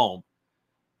Broncos at home.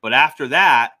 But after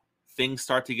that, things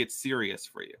start to get serious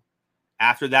for you.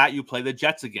 After that, you play the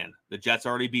Jets again. The Jets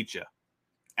already beat you.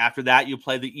 After that, you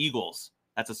play the Eagles.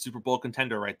 That's a Super Bowl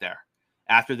contender right there.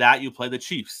 After that, you play the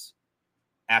Chiefs.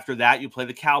 After that, you play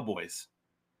the Cowboys.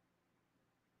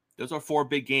 Those are 4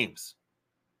 big games.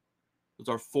 Those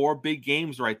are 4 big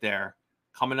games right there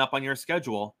coming up on your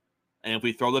schedule. And if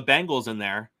we throw the Bengals in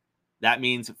there, that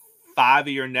means 5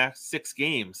 of your next 6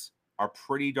 games are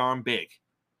pretty darn big.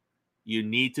 You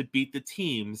need to beat the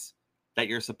teams that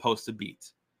you're supposed to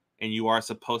beat. And you are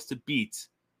supposed to beat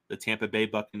the Tampa Bay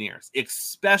Buccaneers,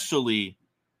 especially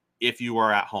if you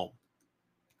are at home.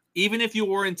 Even if you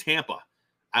were in Tampa,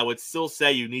 I would still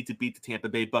say you need to beat the Tampa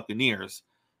Bay Buccaneers,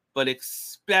 but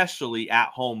especially at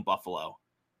home, Buffalo,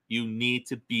 you need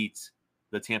to beat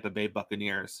the Tampa Bay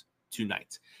Buccaneers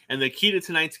tonight. And the key to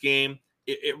tonight's game,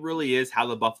 it really is how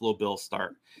the Buffalo Bills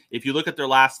start. If you look at their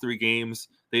last 3 games,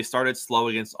 they started slow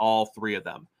against all 3 of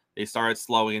them. They started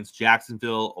slow against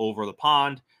Jacksonville over the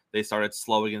pond. They started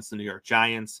slow against the New York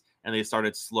Giants, and they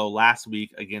started slow last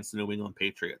week against the New England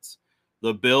Patriots.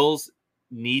 The Bills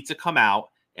need to come out,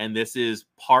 and this is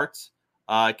part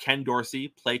Ken Dorsey,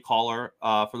 play caller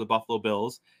for the Buffalo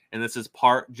Bills, and this is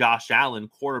part Josh Allen,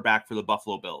 quarterback for the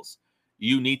Buffalo Bills.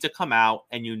 You need to come out,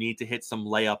 and you need to hit some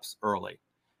layups early.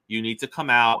 You need to come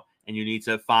out, and you need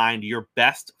to find your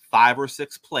best 5 or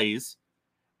 6 plays,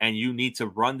 and you need to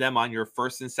run them on your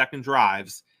first and second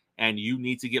drives, and you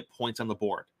need to get points on the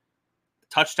board.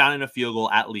 Touchdown and a field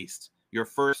goal at least. Your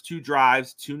first 2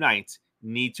 drives tonight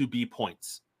need to be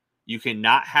points. You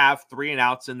cannot have 3 and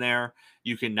outs in there.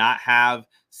 You cannot have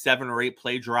 7 or 8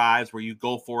 play drives where you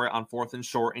go for it on 4th and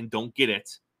short and don't get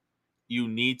it. You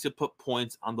need to put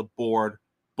points on the board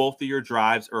both of your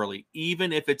drives early,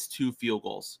 even if it's 2 field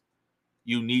goals.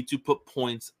 You need to put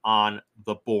points on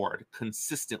the board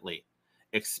consistently,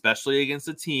 especially against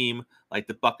a team like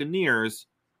the Buccaneers,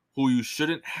 who you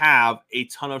shouldn't have a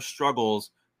ton of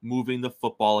struggles moving the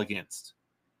football against.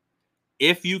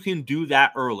 If you can do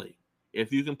that early,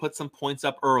 if you can put some points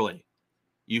up early,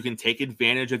 you can take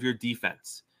advantage of your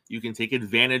defense. You can take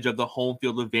advantage of the home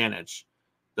field advantage.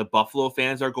 The Buffalo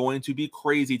fans are going to be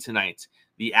crazy tonight.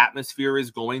 The atmosphere is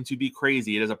going to be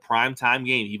crazy. It is a primetime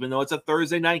game. Even though it's a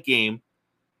Thursday night game,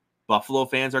 Buffalo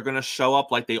fans are going to show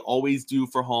up like they always do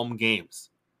for home games.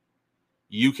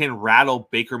 You can rattle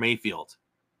Baker Mayfield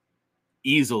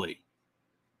easily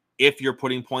if you're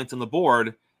putting points on the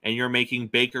board and you're making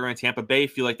Baker and Tampa Bay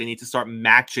feel like they need to start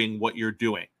matching what you're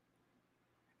doing.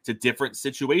 It's a different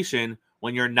situation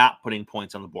when you're not putting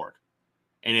points on the board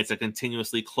and it's a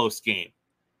continuously close game.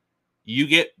 You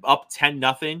get up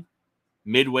 10-0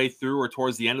 midway through or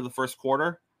towards the end of the first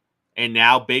quarter, and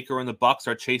now Baker and the Bucs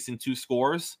are chasing 2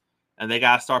 scores, and they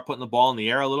got to start putting the ball in the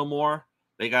air a little more.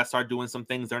 They got to start doing some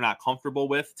things they're not comfortable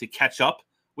with to catch up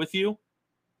with you.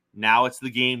 Now it's the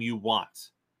game you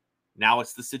want. Now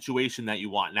it's the situation that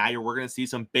you want. Now we're going to see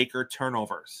some Baker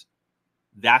turnovers.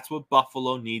 That's what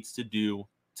Buffalo needs to do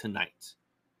tonight.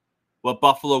 What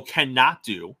Buffalo cannot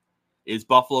do is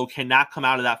Buffalo cannot come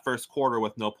out of that first quarter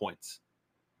with no points.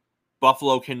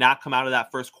 Buffalo cannot come out of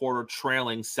that first quarter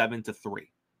trailing 7-3.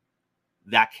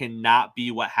 That cannot be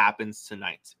what happens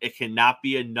tonight. It cannot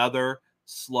be another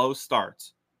slow start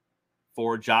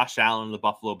for Josh Allen and the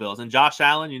Buffalo Bills. And Josh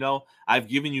Allen, you know, I've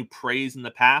given you praise in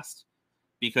the past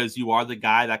because you are the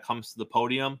guy that comes to the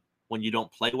podium when you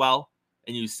don't play well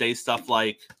and you say stuff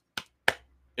like,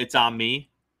 it's on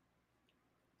me.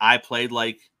 I played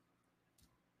like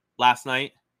last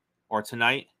night or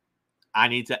tonight. I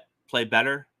need to play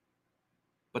better.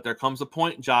 But there comes a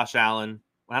point, Josh Allen,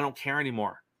 when I don't care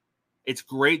anymore. It's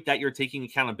great that you're taking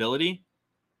accountability,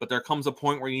 but there comes a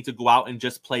point where you need to go out and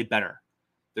just play better.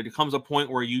 There comes a point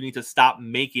where you need to stop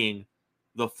making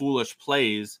the foolish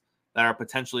plays that are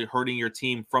potentially hurting your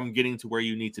team from getting to where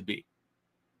you need to be.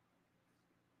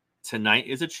 Tonight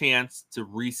is a chance to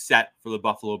reset for the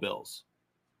Buffalo Bills.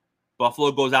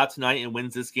 Buffalo goes out tonight and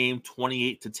wins this game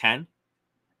 28-10.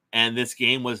 And this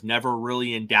game was never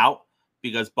really in doubt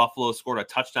because Buffalo scored a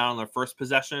touchdown on their first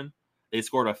possession. They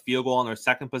scored a field goal on their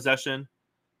second possession.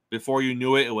 Before you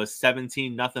knew it, it was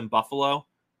 17-0 Buffalo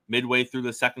midway through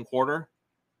the second quarter.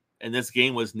 And this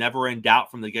game was never in doubt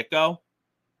from the get-go.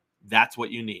 That's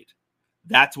what you need.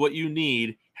 That's what you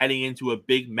need heading into a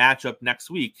big matchup next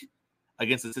week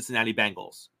against the Cincinnati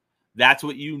Bengals. That's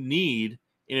what you need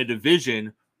in a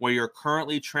division where you're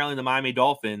currently trailing the Miami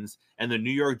Dolphins and the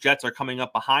New York Jets are coming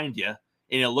up behind you,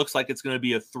 and it looks like it's going to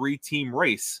be a 3-team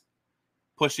race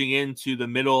pushing into the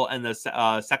middle and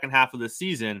the second half of the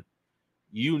season.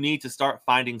 You need to start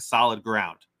finding solid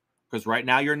ground, because right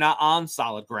now you're not on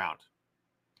solid ground.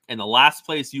 And the last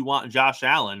place you want Josh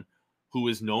Allen, who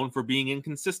is known for being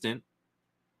inconsistent,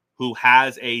 who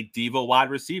has a diva wide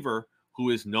receiver who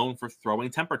is known for throwing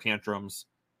temper tantrums,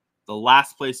 the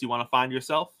last place you want to find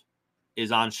yourself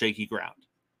is on shaky ground.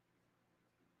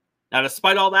 Now,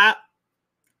 despite all that,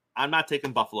 I'm not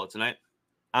taking Buffalo tonight.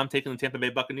 I'm taking the Tampa Bay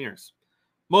Buccaneers,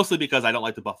 mostly because I don't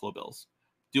like the Buffalo Bills.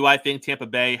 Do I think Tampa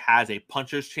Bay has a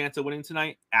puncher's chance of winning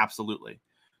tonight? Absolutely.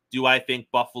 Do I think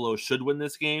Buffalo should win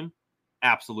this game?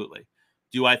 Absolutely.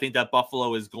 Do I think that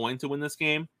Buffalo is going to win this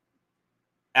game?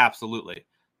 Absolutely.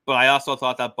 But I also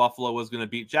thought that Buffalo was going to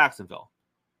beat Jacksonville.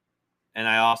 And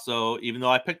I also, even though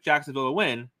I picked Jacksonville to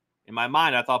win, in my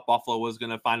mind, I thought Buffalo was going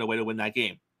to find a way to win that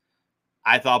game.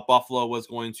 I thought Buffalo was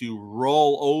going to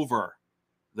roll over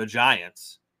the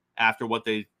Giants after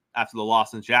the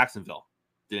loss in Jacksonville.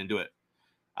 Didn't do it.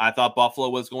 I thought Buffalo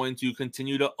was going to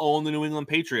continue to own the New England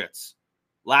Patriots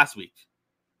last week.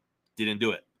 Didn't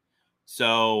do it.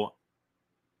 So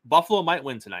Buffalo might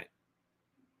win tonight.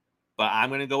 But I'm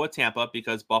going to go with Tampa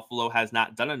because Buffalo has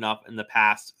not done enough in the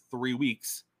past 3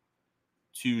 weeks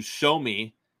to show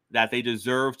me that they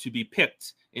deserve to be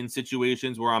picked in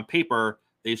situations where on paper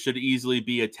they should easily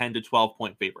be a 10 to 12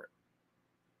 point favorite.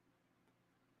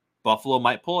 Buffalo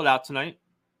might pull it out tonight,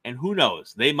 and who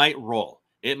knows? They might roll.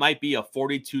 It might be a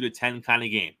 42-10 kind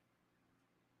of game.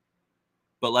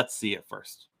 But let's see it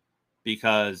first.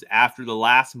 Because after the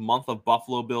last month of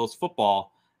Buffalo Bills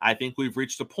football, I think we've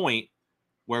reached a point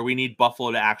where we need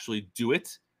Buffalo to actually do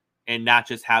it and not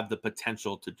just have the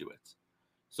potential to do it.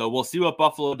 So we'll see what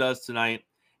Buffalo does tonight.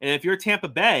 And if you're Tampa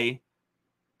Bay,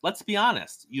 let's be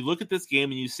honest. You look at this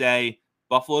game and you say,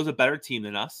 Buffalo's a better team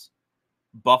than us.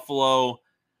 Buffalo,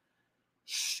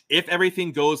 if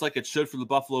everything goes like it should for the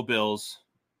Buffalo Bills,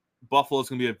 Buffalo's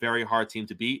going to be a very hard team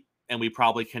to beat, and we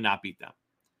probably cannot beat them.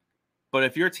 But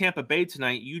if you're Tampa Bay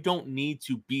tonight, you don't need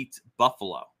to beat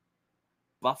Buffalo.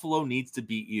 Buffalo needs to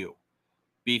beat you.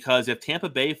 Because if Tampa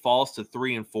Bay falls to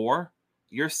 3-4,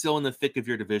 you're still in the thick of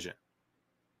your division.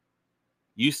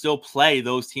 You still play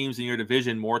those teams in your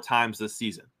division more times this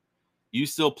season. You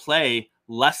still play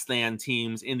less than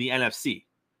teams in the NFC.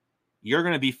 You're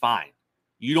going to be fine.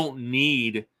 You don't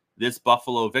need this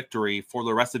Buffalo victory for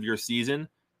the rest of your season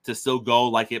to still go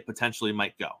like it potentially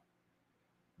might go.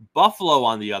 Buffalo,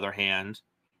 on the other hand,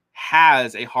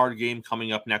 has a hard game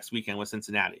coming up next weekend with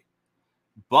Cincinnati.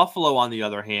 Buffalo, on the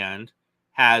other hand,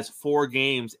 has 4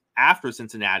 games after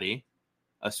Cincinnati,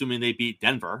 assuming they beat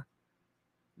Denver,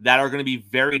 that are going to be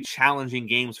very challenging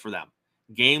games for them.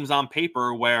 Games on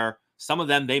paper where some of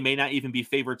them they may not even be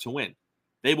favored to win.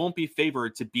 They won't be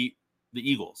favored to beat the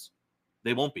Eagles.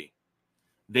 They won't be.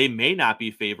 They may not be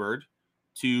favored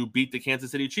to beat the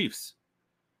Kansas City Chiefs.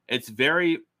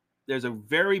 There's a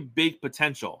very big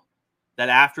potential that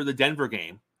after the Denver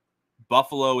game,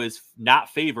 Buffalo is not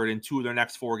favored in 2 of their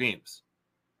next 4 games.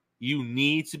 You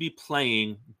need to be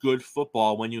playing good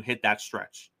football when you hit that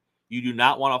stretch. You do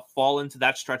not want to fall into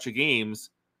that stretch of games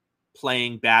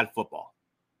playing bad football,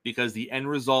 because the end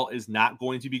result is not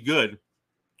going to be good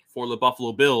for the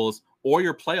Buffalo Bills or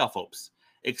your playoff hopes,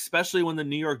 especially when the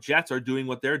New York Jets are doing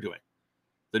what they're doing.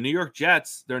 The New York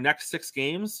Jets, their next 6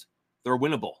 games, they're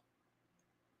winnable.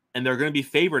 And they're going to be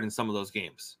favored in some of those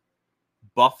games.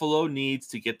 Buffalo needs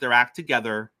to get their act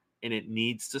together, and it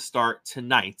needs to start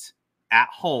tonight at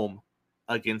home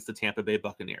against the Tampa Bay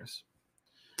Buccaneers.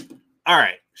 All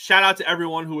right. Shout out to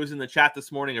everyone who was in the chat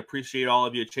this morning. Appreciate all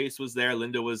of you. Chase was there.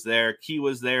 Linda was there. Key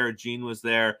was there. Gene was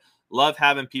there. Love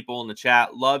having people in the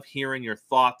chat. Love hearing your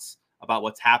thoughts about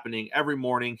what's happening every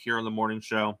morning here on the morning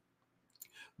show.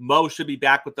 Mo should be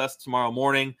back with us tomorrow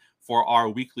morning for our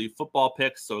weekly football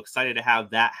picks. So excited to have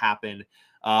that happen.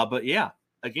 But yeah,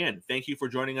 again, thank you for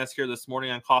joining us here this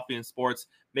morning on Coffee and Sports.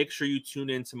 Make sure you tune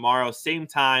in tomorrow, same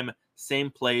time,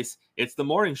 same place. It's the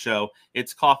morning show.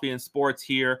 It's Coffee and Sports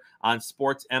here on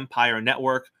Sports Empire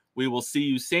Network. We will see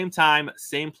you same time,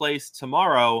 same place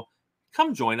tomorrow.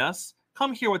 Come join us.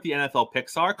 Come hear what the NFL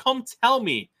picks are. Come tell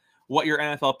me what your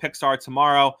NFL picks are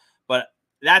tomorrow. But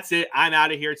that's it. I'm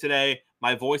out of here today.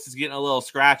 My voice is getting a little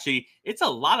scratchy. It's a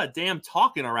lot of damn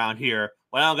talking around here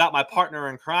when I don't got my partner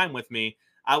in crime with me.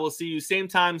 I will see you same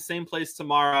time, same place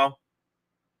tomorrow.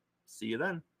 See you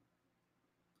then.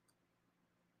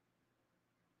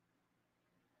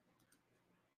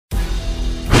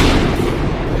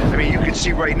 I mean, you can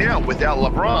see right now, without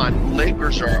LeBron,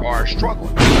 Lakers are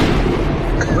struggling.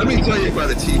 Let me tell you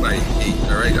about a team I hate,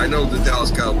 all right? I know the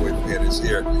Dallas Cowboy fan is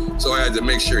here, so I had to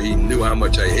make sure he knew how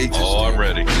much I hate this team. I'm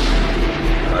ready.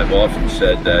 I've often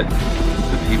said that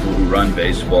the people who run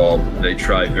baseball, they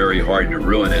try very hard to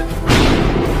ruin it.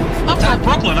 I'm from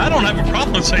Brooklyn. I don't have a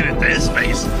problem saying it to his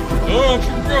face. Oh, I'm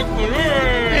from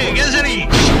Brooklyn.